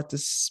to start to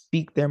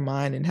speak their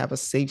mind and have a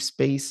safe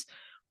space,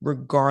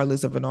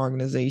 regardless of an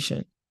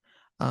organization.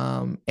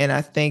 And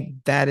I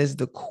think that is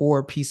the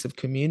core piece of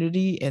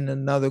community. And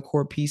another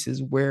core piece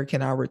is where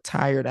can our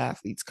retired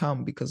athletes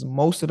come? Because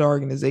most of the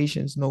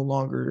organizations no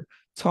longer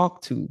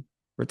talk to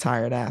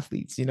retired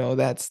athletes.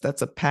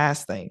 That's a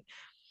past thing.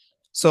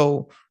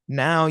 So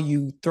now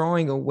you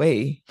throwing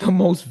away the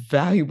most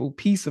valuable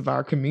piece of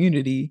our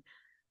community.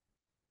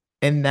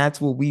 And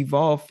that's what we've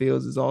all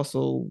feels is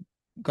also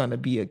going to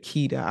be a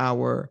key to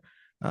our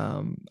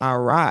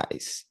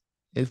rise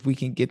if we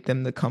can get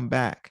them to come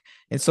back.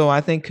 And so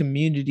I think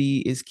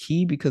community is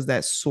key because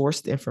that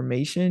sourced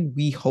information,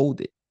 we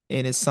hold it.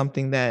 And it's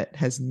something that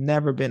has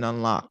never been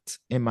unlocked,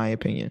 in my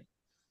opinion.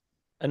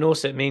 And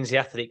also, it means the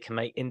athlete can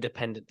make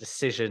independent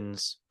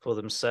decisions for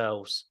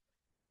themselves,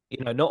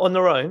 not on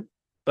their own,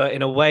 but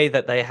in a way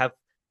that they have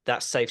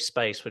that safe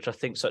space, which I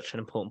think is such an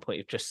important point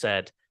you've just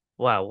said.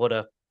 Wow, what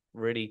a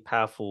really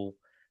powerful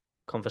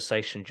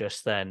conversation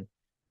just then.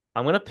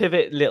 I'm going to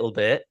pivot a little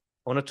bit.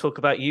 I want to talk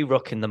about you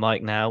rocking the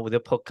mic now with your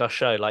podcast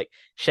show. Like,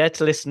 share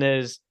to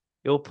listeners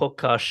your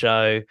podcast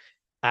show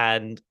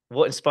and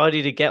what inspired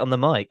you to get on the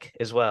mic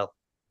as well.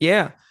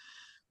 Yeah.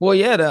 Well,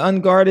 yeah, the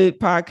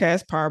Unguarded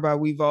podcast powered by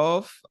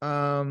Wevolve.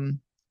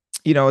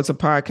 It's a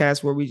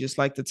podcast where we just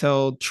like to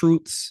tell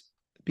truths,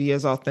 be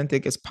as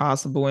authentic as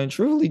possible, and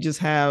truly just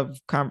have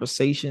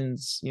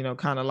conversations,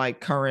 kind of like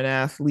current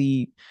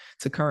athlete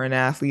to current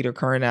athlete or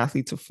current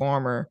athlete to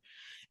former.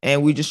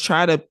 And we just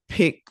try to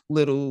pick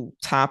little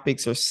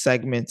topics or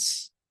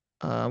segments,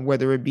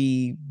 whether it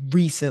be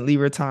recently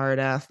retired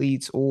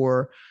athletes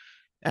or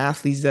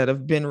athletes that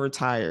have been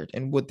retired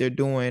and what they're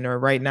doing. Or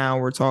right now,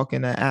 we're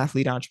talking to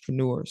athlete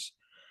entrepreneurs.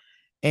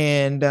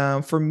 And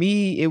for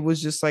me, it was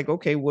just like,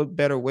 okay, what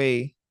better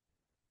way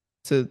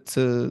to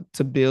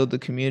build the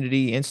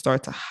community and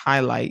start to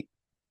highlight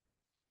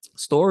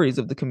stories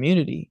of the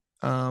community,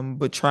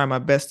 but try my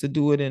best to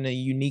do it in a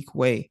unique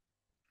way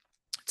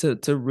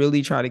to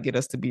really try to get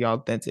us to be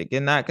authentic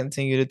and not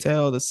continue to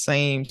tell the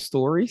same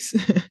stories.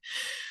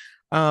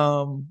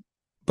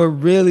 but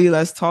really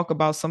let's talk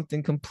about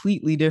something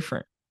completely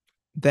different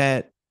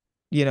that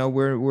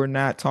we're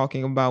not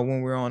talking about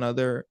when we're on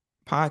other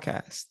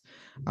podcasts.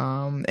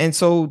 And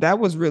so that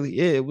was really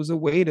it. It was a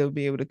way to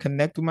be able to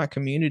connect with my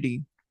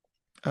community,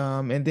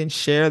 and then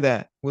share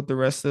that with the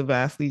rest of the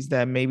athletes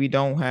that maybe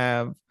don't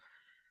have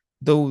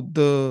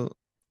the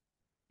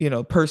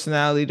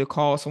personality to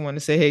call someone to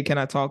say, hey, can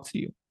I talk to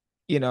you?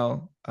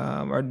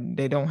 Or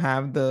they don't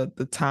have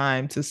the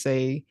time to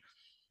say,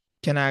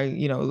 can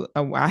I,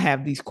 I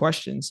have these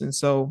questions. And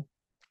so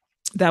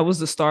that was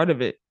the start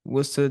of it,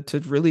 was to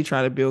really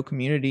try to build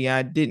community.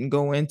 I didn't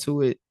go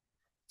into it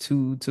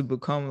to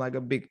become like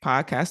a big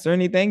podcast or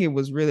anything. It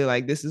was really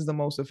like, this is the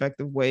most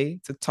effective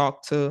way to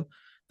talk to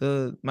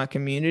my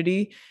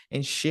community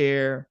and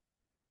share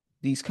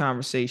these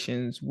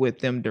conversations with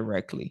them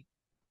directly.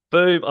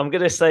 Boom. I'm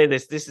going to say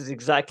this. This is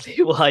exactly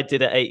what I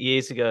did at 8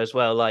 years ago as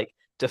well. Like,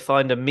 to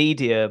find a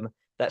medium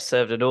that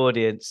served an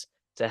audience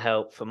to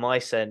help. For my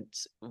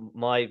sense,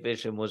 my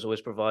vision was always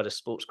provide a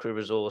sports crew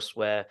resource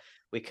where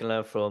we can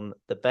learn from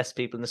the best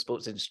people in the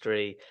sports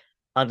industry,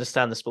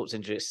 understand the sports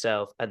industry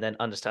itself, and then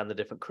understand the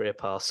different career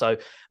paths. So,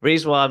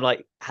 reason why I'm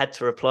like had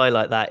to reply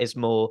like that is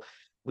more,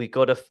 we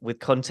got to, with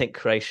content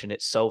creation,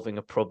 it's solving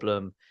a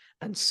problem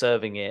and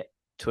serving it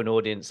to an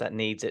audience that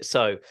needs it.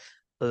 So,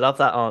 love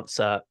that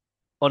answer.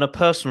 On a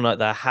personal note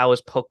there, how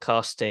has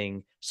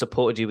podcasting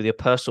supported you with your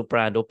personal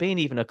brand or being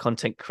even a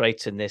content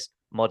creator in this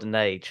modern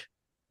age?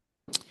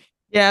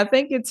 Yeah, I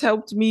think it's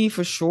helped me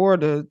for sure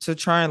to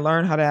try and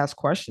learn how to ask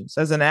questions.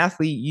 As an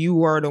athlete,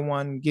 you are the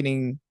one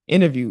getting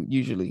interviewed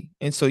usually.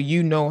 And so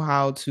you know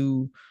how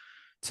to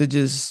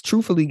just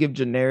truthfully give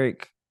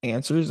generic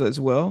answers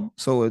as well.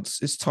 So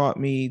it's taught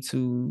me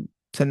to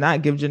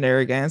not give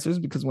generic answers,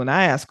 because when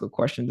I ask a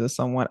question to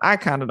someone, I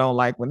kind of don't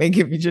like when they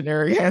give me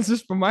generic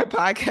answers for my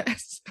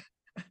podcast.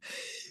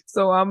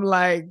 So I'm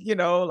like,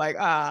 like,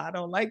 I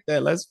don't like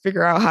that. Let's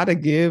figure out how to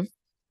give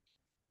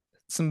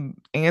some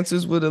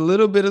answers with a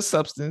little bit of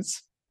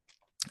substance.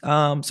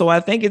 So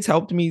I think it's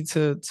helped me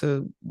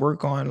to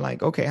work on,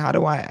 like, okay, how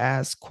do I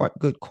ask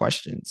good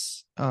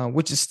questions,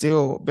 which is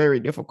still very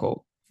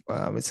difficult.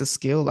 It's a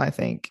skill, I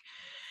think.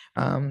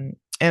 And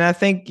I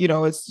think,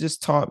 it's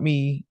just taught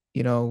me,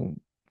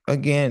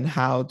 again,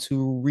 how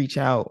to reach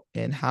out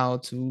and how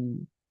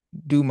to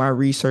do my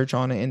research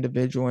on an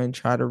individual and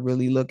try to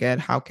really look at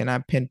how can I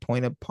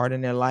pinpoint a part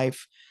in their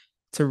life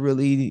to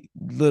really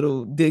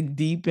little dig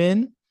deep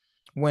in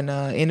when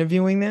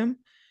interviewing them.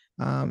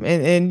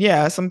 And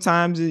yeah,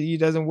 sometimes it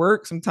doesn't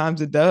work,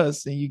 sometimes it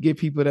does, and you get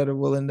people that are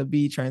willing to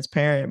be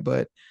transparent.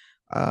 But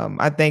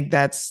I think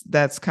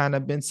that's kind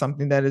of been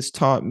something that has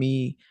taught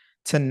me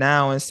to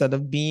now, instead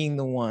of being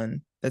the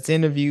one that's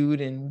interviewed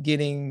and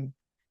getting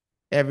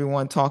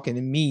everyone talking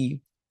to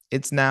me,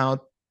 it's now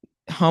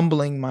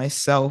humbling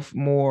myself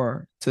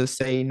more to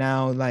say,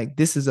 now, like,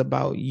 this is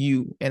about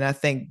you. And I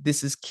think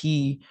this is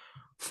key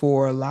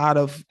for a lot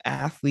of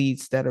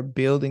athletes that are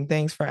building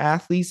things for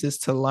athletes, is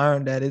to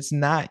learn that it's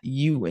not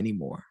you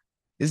anymore.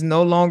 It's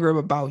no longer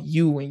about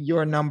you and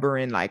your number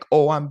and like,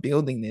 oh, I'm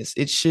building this.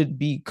 It should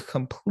be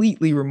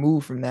completely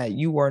removed from that.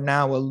 You are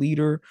now a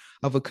leader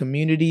of a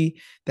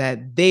community,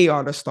 that they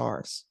are the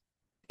stars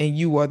and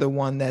you are the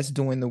one that's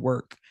doing the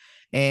work.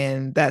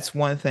 And that's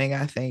one thing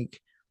I think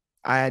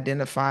I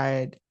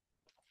identified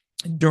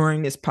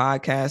during this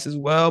podcast as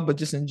well, but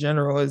just in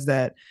general, is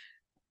that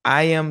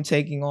I am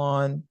taking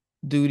on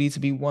duty to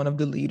be one of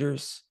the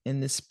leaders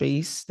in this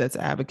space that's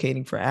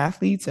advocating for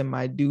athletes. And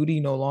my duty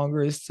no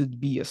longer is to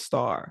be a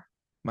star.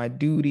 My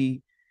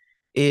duty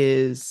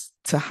is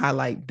to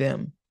highlight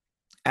them,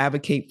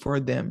 advocate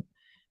for them.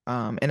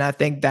 And I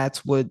think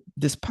that's what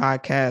this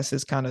podcast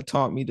has kind of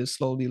taught me, to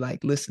slowly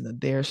like listen to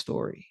their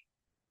story,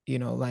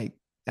 like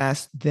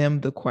ask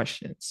them the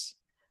questions.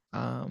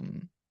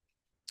 And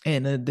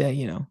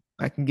then,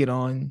 I can get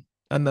on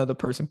another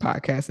person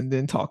podcast and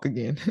then talk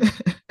again.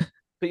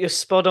 But you're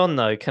spot on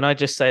though. Can I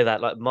just say that,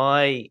 like,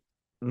 my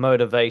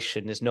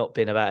motivation has not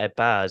been about Ed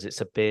Bowers,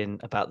 it's been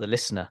about the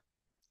listener.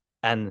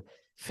 And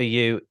for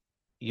you,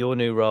 your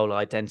new role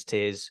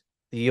identity is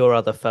your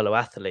other fellow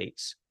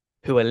athletes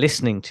who are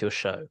listening to your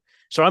show.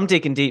 So I'm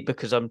digging deep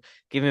because I'm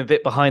giving a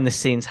bit behind the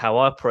scenes how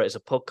I operate as a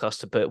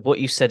podcaster. But what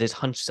you said is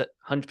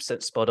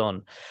 100% spot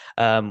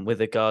on, with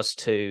regards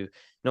to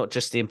not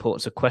just the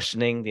importance of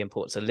questioning, the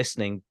importance of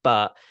listening,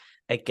 but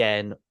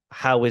again,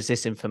 how is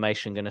this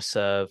information going to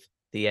serve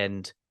the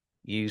end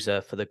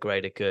user for the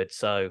greater good?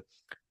 So,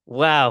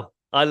 wow,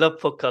 I love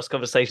podcast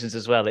conversations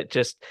as well. It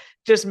just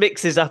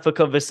mixes up a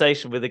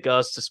conversation with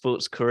regards to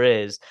sports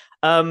careers.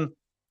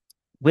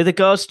 With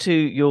regards to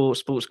your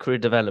sports career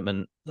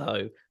development,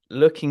 though,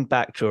 looking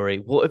back, Jory,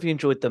 what have you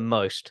enjoyed the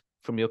most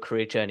from your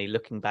career journey?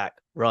 Looking back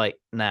right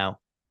now.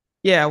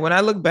 Yeah, when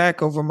I look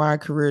back over my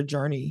career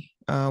journey,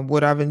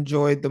 what I've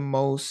enjoyed the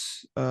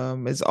most,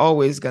 is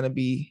always going to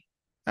be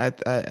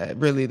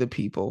really the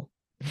people.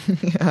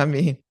 I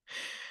mean,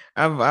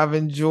 I've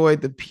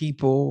enjoyed the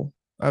people.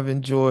 I've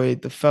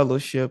enjoyed the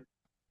fellowship,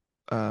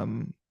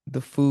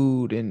 the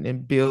food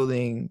and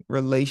building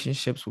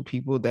relationships with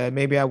people that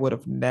maybe I would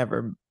have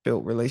never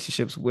built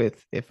relationships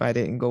with if I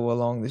didn't go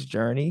along this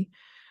journey.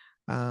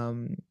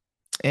 Um,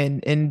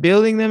 and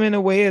building them in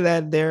a way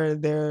that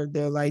they're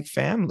like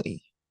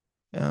family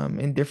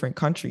in different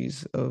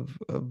countries of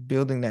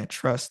building that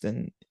trust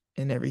and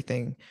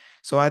everything.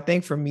 So I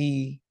think for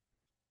me,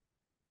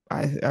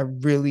 I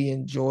really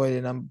enjoyed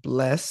and I'm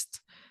blessed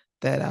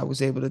that I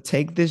was able to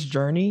take this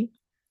journey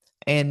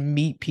and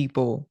meet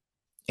people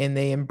and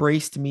they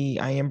embraced me.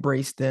 I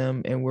embraced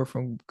them, and we're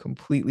from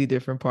completely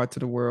different parts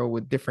of the world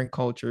with different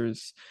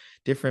cultures,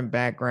 different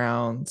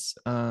backgrounds.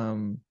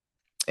 And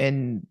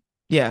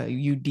yeah,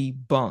 you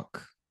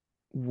debunk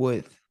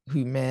what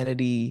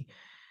humanity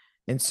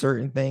and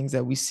certain things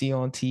that we see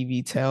on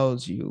TV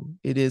tells you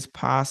it is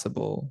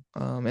possible.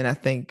 And I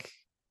think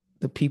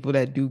the people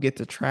that do get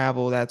to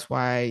travel, that's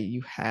why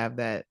you have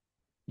that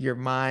your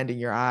mind and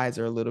your eyes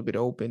are a little bit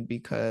open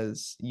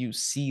because you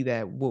see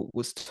that what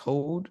was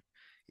told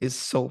is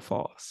so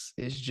false.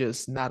 It's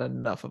just not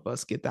enough of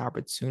us get the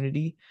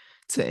opportunity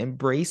to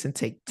embrace and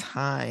take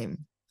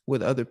time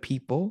with other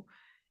people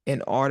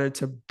in order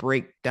to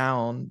break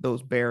down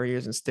those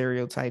barriers and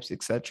stereotypes,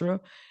 etc.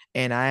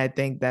 And I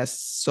think that's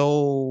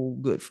so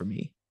good for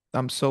me.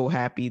 I'm so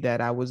happy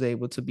that I was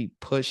able to be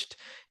pushed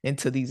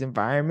into these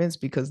environments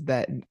because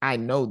that I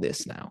know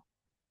this now.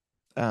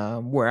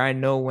 Where I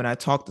know when I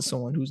talk to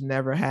someone who's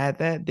never had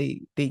that,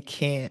 they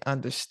can't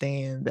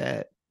understand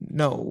that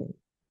no,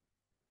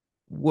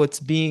 what's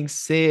being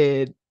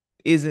said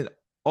isn't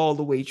all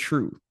the way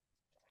true.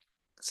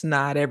 It's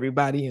not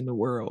everybody in the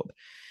world.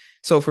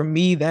 So for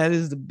me, that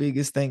is the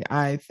biggest thing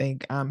I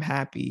think I'm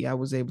happy I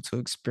was able to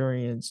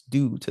experience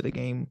due to the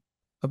game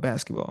of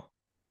basketball.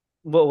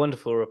 What a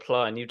wonderful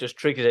reply. And you just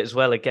triggered it as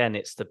well. Again,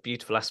 it's the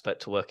beautiful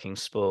aspect to working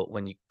sport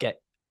when you get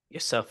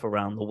yourself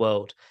around the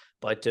world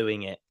by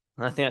doing it.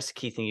 And I think that's the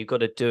key thing. You've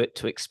got to do it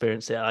to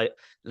experience it. I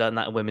learned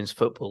that in women's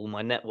football.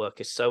 My network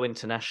is so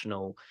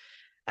international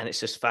and it's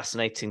just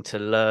fascinating to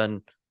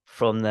learn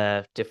from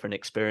their different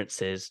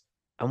experiences.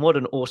 And what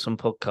an awesome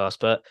podcast.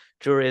 But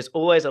Jori, as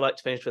always, I like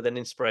to finish with an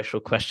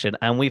inspirational question.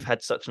 And we've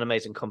had such an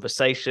amazing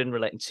conversation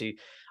relating to,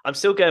 I'm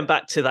still going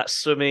back to that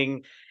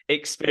swimming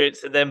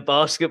experience. And then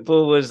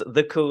basketball was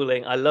the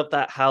cooling. I love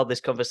that, how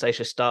this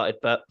conversation started.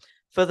 But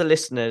for the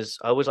listeners,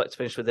 I always like to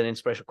finish with an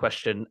inspirational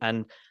question.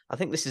 And I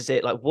think this is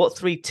it. Like, what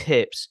 3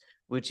 tips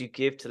would you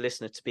give to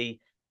listeners to be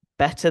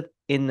better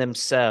in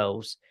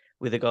themselves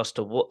with regards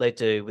to what they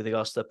do, with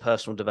regards to their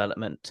personal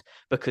development?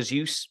 Because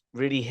you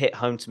really hit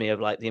home to me of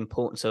like the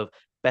importance of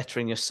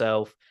bettering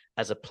yourself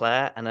as a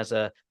player and as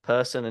a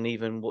person, and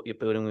even what you're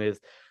building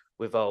with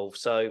Volve.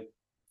 So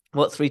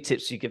what 3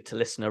 tips do you give to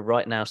listener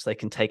right now so they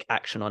can take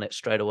action on it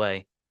straight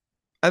away?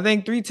 I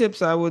think 3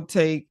 tips I would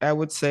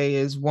say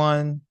is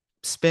one,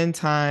 spend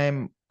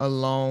time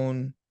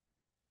alone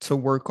to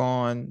work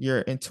on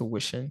your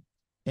intuition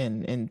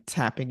and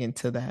tapping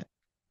into that.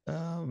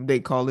 They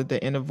call it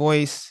the inner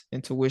voice,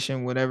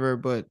 intuition, whatever,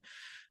 but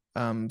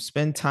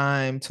spend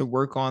time to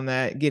work on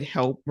that, get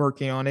help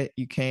working on it.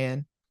 You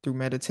can through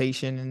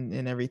meditation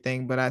and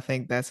everything. But I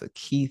think that's a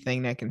key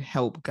thing that can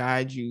help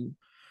guide you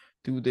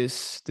through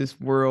this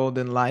world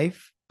and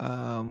life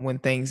when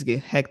things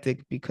get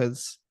hectic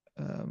because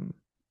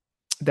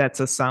that's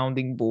a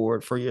sounding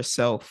board for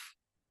yourself.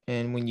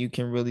 And when you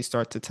can really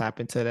start to tap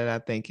into that, I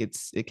think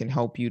it can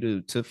help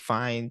you to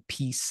find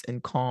peace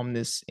and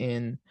calmness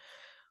in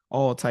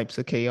all types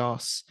of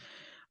chaos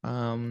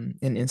and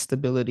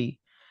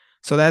instability.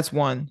 So that's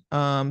one.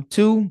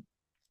 Two,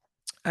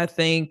 I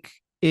think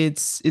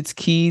it's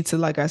key to,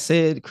 like I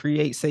said,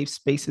 create safe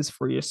spaces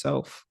for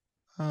yourself.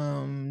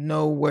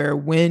 Know where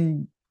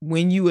when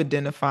you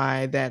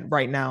identify that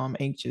right now I'm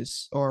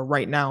anxious or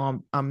right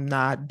now I'm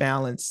not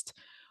balanced,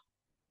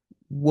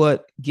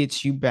 what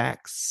gets you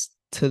back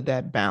to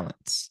that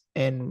balance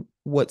and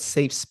what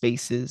safe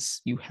spaces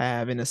you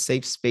have. And a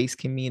safe space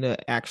can mean an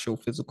actual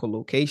physical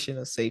location.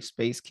 A safe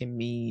space can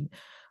mean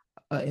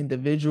an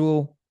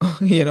individual,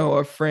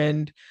 a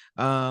friend.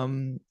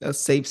 A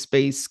safe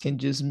space can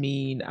just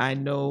mean I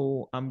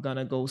know I'm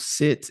gonna go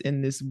sit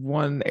in this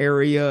one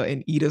area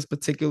and eat a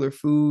particular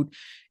food.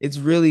 It's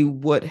really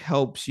what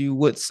helps you,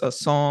 what's a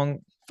song,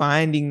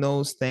 finding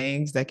those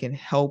things that can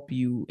help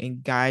you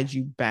and guide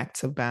you back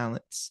to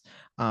balance.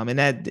 And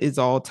that is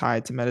all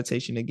tied to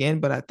meditation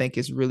again, but I think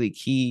it's really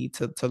key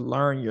to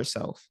learn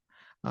yourself.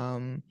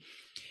 Um,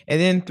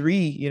 and then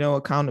three,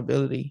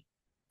 accountability,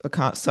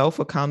 self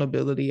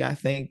accountability, I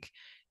think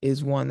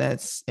is one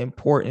that's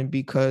important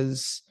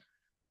because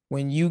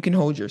when you can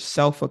hold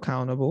yourself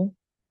accountable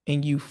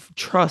and you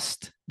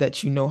trust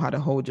that you know how to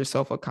hold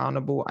yourself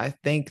accountable, I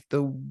think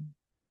the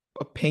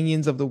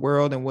opinions of the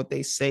world and what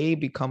they say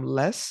become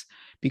less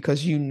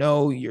because you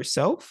know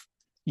yourself.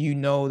 You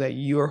know that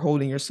you're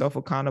holding yourself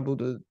accountable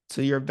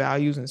to your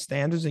values and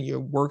standards, and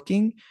you're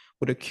working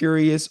with a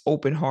curious,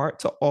 open heart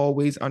to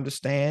always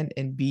understand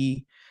and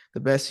be the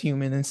best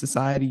human in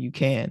society you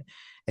can.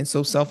 And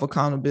so self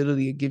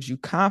accountability, it gives you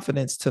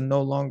confidence to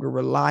no longer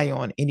rely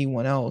on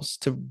anyone else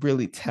to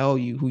really tell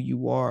you who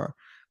you are.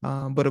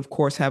 But of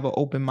course, have an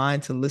open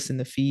mind to listen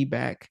to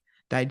feedback,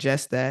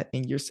 digest that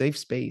in your safe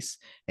space,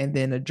 and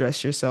then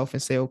address yourself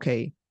and say,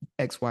 okay,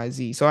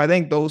 XYZ. So I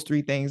think those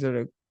three things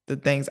are the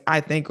things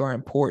I think are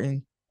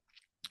important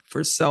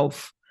for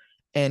self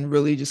and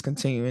really just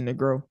continuing to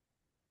grow.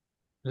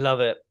 Love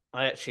it.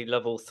 I actually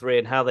love all three,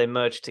 and how they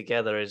merge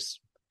together is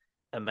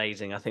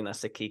amazing. I think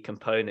that's the key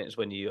component, is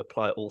when you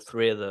apply all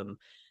three of them.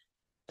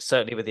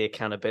 Certainly with the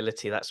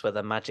accountability, that's where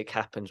the magic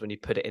happens when you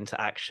put it into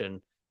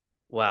action.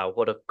 Wow,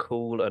 what a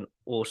cool and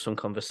awesome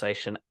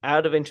conversation.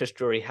 Out of interest,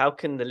 Jori, how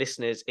can the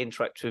listeners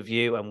interact with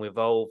you and with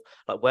Evolve?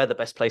 Like, where are the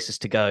best places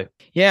to go?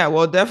 Yeah,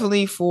 well,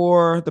 definitely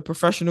for the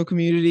professional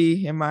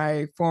community and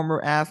my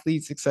former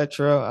athletes,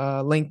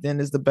 etc.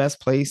 LinkedIn is the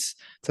best place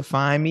to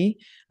find me.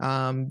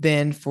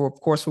 Then, of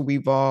course, for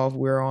Wevolve,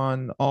 we're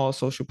on all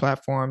social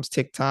platforms,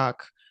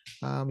 TikTok.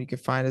 You can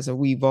find us at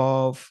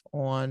Wevolve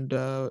on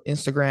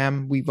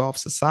Instagram, Wevolve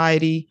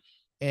Society,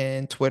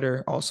 and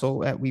Twitter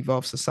also at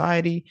Wevolve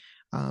Society.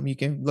 You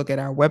can look at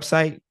our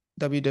website,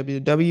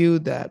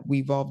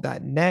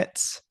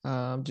 www.wevolve.net,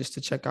 just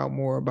to check out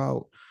more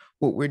about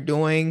what we're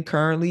doing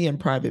currently in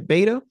private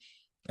beta.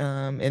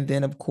 And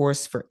then, of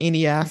course, for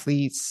any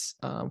athletes,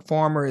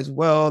 farmer as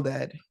well,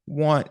 that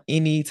want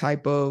any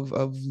type of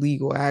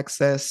legal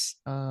access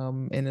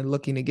and then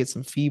looking to get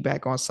some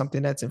feedback on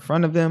something that's in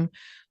front of them,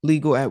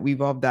 legal at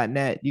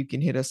wevolve.net. You can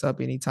hit us up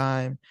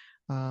anytime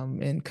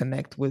and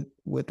connect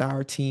with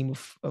our team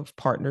of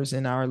partners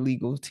in our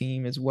legal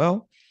team as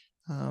well.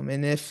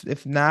 And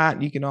if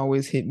not, you can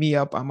always hit me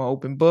up. I'm an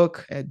open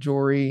book at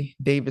Jori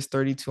Davis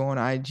 32 on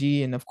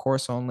IG and of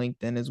course on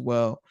LinkedIn as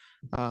well.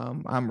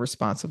 I'm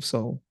responsive,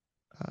 so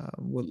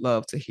would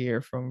love to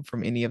hear from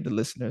any of the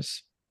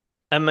listeners.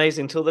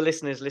 Amazing. To all the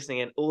listeners listening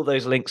in, all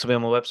those links will be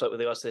on my website with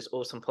regards to this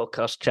awesome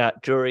podcast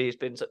chat. Jori, it's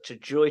been such a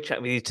joy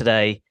chatting with you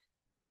today.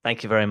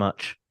 Thank you very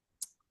much.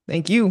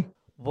 Thank you.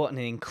 What an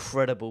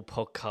incredible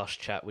podcast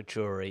chat with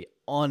Jori.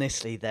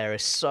 Honestly, there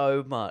is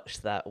so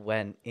much that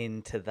went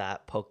into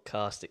that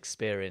podcast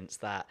experience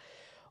that,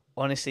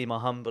 honestly, my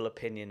humble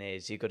opinion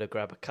is you've got to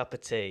grab a cup of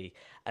tea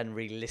and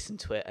re-listen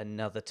to it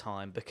another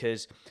time,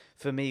 because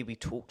for me, we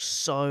talk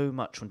so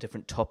much on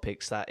different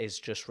topics that is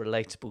just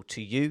relatable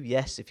to you,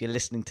 yes, if you're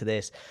listening to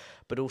this,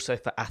 but also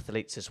for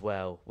athletes as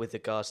well, with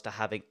regards to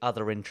having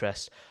other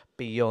interests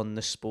beyond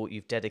the sport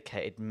you've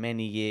dedicated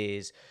many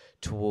years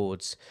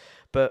towards.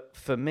 But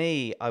for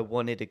me, I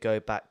wanted to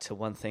go back to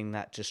one thing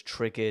that just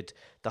triggered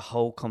the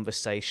whole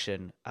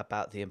conversation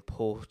about the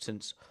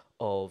importance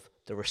of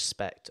the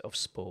respect of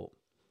sport.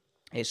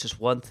 It's just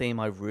one theme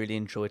I really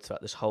enjoyed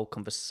throughout this whole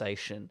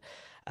conversation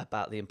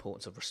about the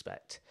importance of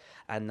respect,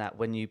 and that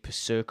when you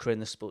pursue a career in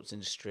the sports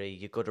industry,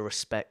 you've got to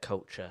respect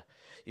culture.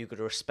 You've got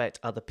to respect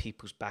other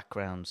people's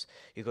backgrounds.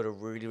 You've got to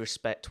really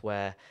respect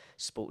where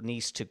sport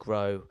needs to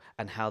grow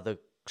and how the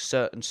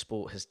certain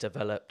sport has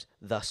developed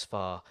thus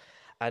far.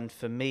 And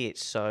for me,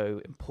 it's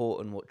so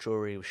important what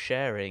Jori was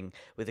sharing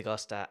with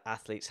regards to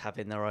athletes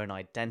having their own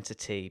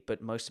identity,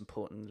 but most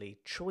importantly,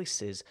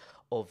 choices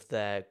of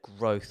their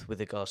growth with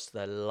regards to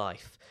their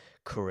life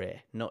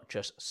career, not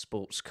just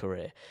sports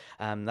career.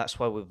 That's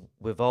why with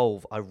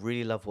Evolve, I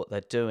really love what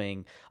they're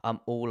doing. I'm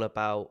all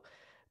about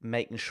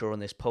making sure on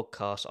this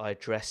podcast I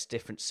address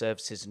different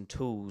services and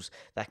tools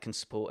that can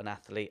support an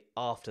athlete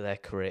after their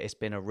career. It's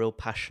been a real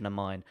passion of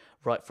mine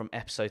right from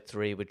episode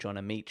 3 with John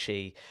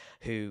Amici,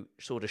 who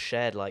sort of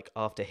shared, like,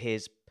 after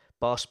his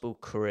basketball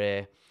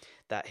career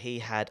that he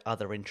had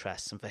other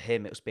interests, and for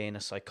him it was being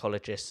a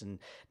psychologist, and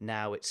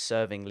now it's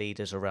serving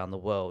leaders around the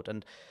world.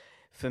 And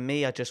for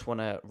me, I just want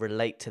to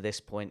relate to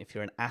this point if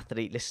you're an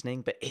athlete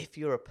listening, but if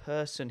you're a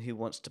person who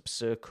wants to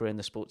pursue a career in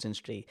the sports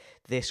industry,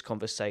 this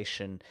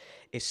conversation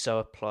is so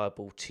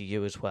applicable to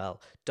you as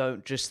well.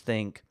 Don't just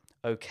think,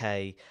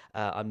 okay,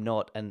 I'm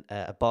not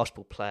a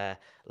basketball player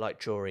like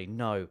Jori.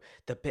 No,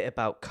 the bit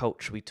about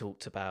culture we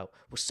talked about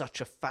was such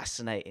a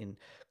fascinating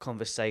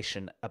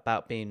conversation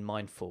about being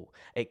mindful.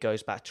 It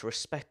goes back to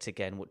respect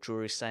again, what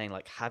Jori is saying,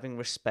 like having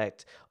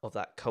respect of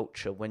that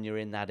culture when you're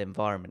in that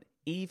environment.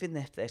 Even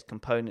if there's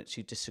components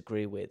you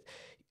disagree with,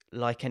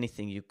 like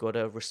anything, you've got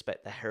to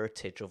respect the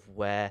heritage of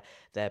where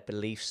their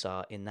beliefs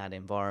are in that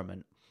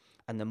environment.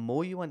 And the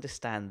more you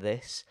understand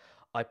this,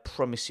 I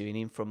promise you, and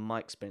even from my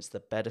experience, the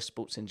better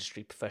sports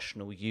industry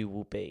professional you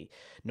will be.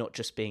 Not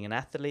just being an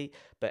athlete,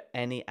 but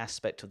any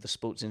aspect of the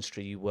sports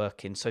industry you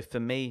work in. So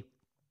for me,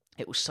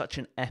 it was such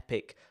an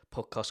epic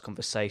podcast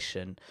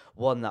conversation,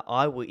 one that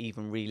I will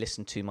even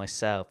re-listen to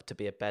myself to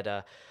be a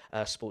better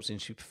sports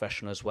industry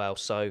professional as well.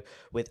 So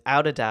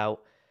without a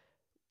doubt,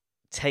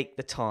 take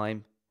the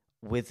time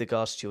with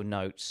regards to your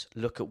notes,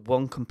 look at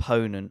one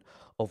component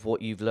of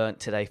what you've learned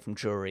today from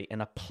Jori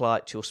and apply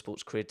it to your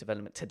sports career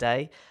development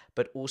today,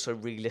 but also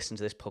re-listen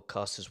to this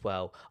podcast as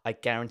well. I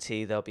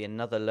guarantee there'll be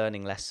another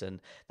learning lesson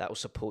that will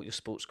support your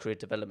sports career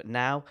development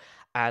now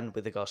and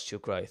with regards to your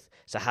growth.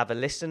 So have a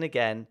listen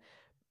again,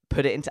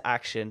 put it into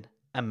action,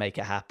 and make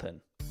it happen.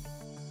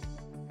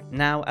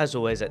 Now, as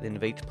always, at the end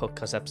of each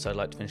podcast episode, I'd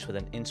like to finish with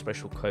an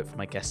inspirational quote from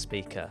my guest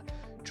speaker.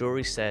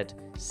 Jori said,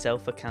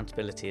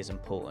 "Self-accountability is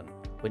important.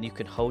 When you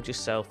can hold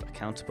yourself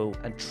accountable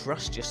and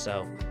trust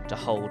yourself to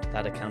hold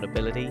that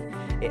accountability,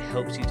 it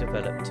helps you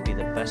develop to be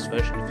the best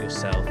version of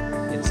yourself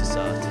in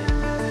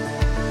society.